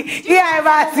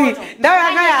basi ndawe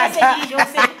akayata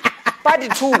part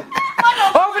 2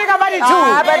 Ofrika bali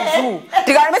 2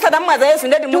 tikalemesa tamwaza Yesu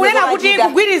ndeti muwena kuti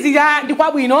kugwirizira ndi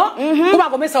kwabwino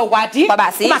kumakomesa ukwati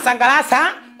kumasangalasa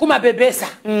kumapepesa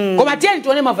koma tiyeni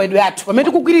tione mavalidwe athu pamene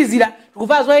tikugwirizira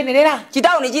tikuva zoyenerera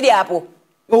chitauni chili hapo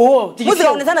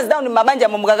muzikaonetsana zidauni mabanja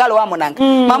mumukakalo wamo nanga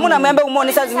mamuna muyambe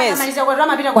kumuonesa zimezi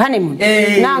ku honeymoon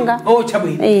nanga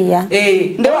chabwino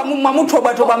ndewa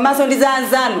mamutobatoba mmaso ndi za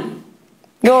anzanu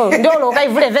ndolo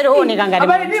ukaivule vele uoneka ngati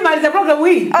abali ndi maliza program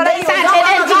hii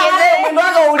mwendo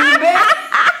wako ulimbe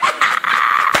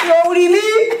ulimi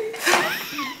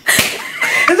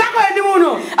zako ndi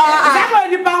muno zako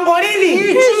ndi pango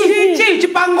lili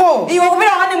chipango iwe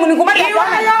kupita wani muni kumata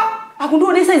iwayo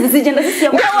akundionesa izi zijenda sisi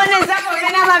ya uone zako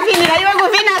vena mavinira iwe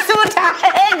kuvina suta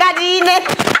ngati ine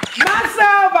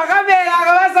maso pakamera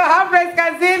kabaso halfrest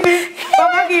kazimbi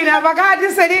pamakina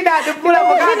pakati selida tupula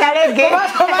pakati lege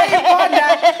baso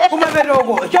maiponda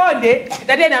kumapetoko chonde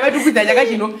tatena ametukwiza chaka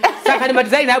chino sakhani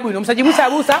matizaini abwino musachimwisa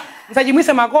abusa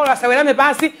musachimwise makolo asawelame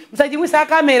pasi musachimwisa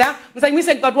kamera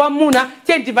musachimwise mkatu wa muna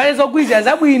chenti valezo gwizya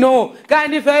zabwino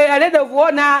kandi fe alede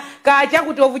kuona ka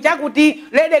chakuti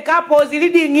lede couples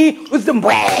leading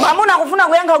uzimbwe mamuna kufuna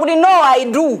kuyenga kuti no I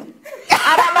do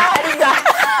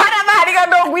Arabahaliga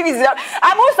ndo Ogwirizira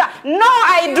abusa no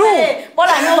I do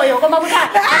pola noyo koma kuti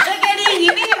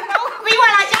atekelingi ndi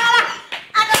kuiwala chala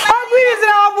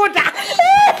Ogwirizira wabuta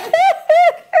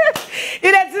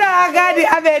ile tsira agadi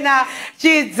abena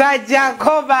chidza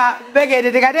Jacoba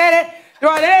begede tikatere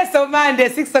twaleso Monday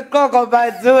 6 o'clock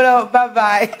bazulo bye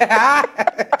bye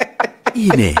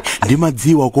ine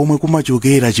ndimadziwa komwe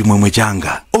kumachokera chimwemwe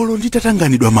changa olo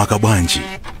nditatanganidwa maka bwanji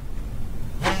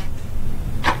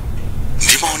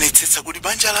ndimaonetsetsa kuti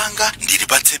banja langa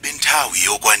ndilipatsebe nthawi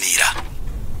yokwanira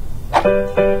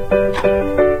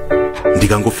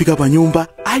ndikangofika pa nyumba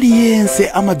aliyense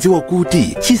amadziwa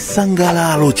kuti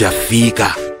chisangalalo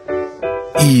chafika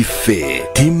ife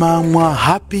timamwa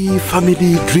happy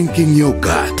family drinking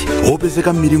yogurt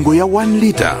opezeka m'milingo ya 1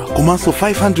 liter komanso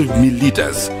 500 ml,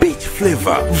 peach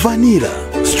flavor, vanilla,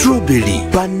 strawberry,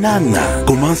 banana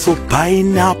komanso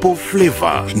pineapple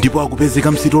flavor, ndipo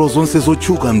akupezeka msitolo zonse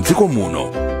zotchuka mdziko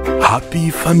muno.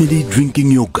 Happy Family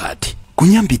Drinking Yogurt,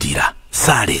 kunyambitira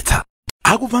saletsa.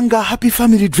 Akupanga Happy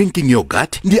Family Drinking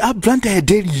Yogurt ndi a Blantyre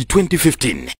Dairy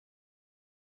 2015.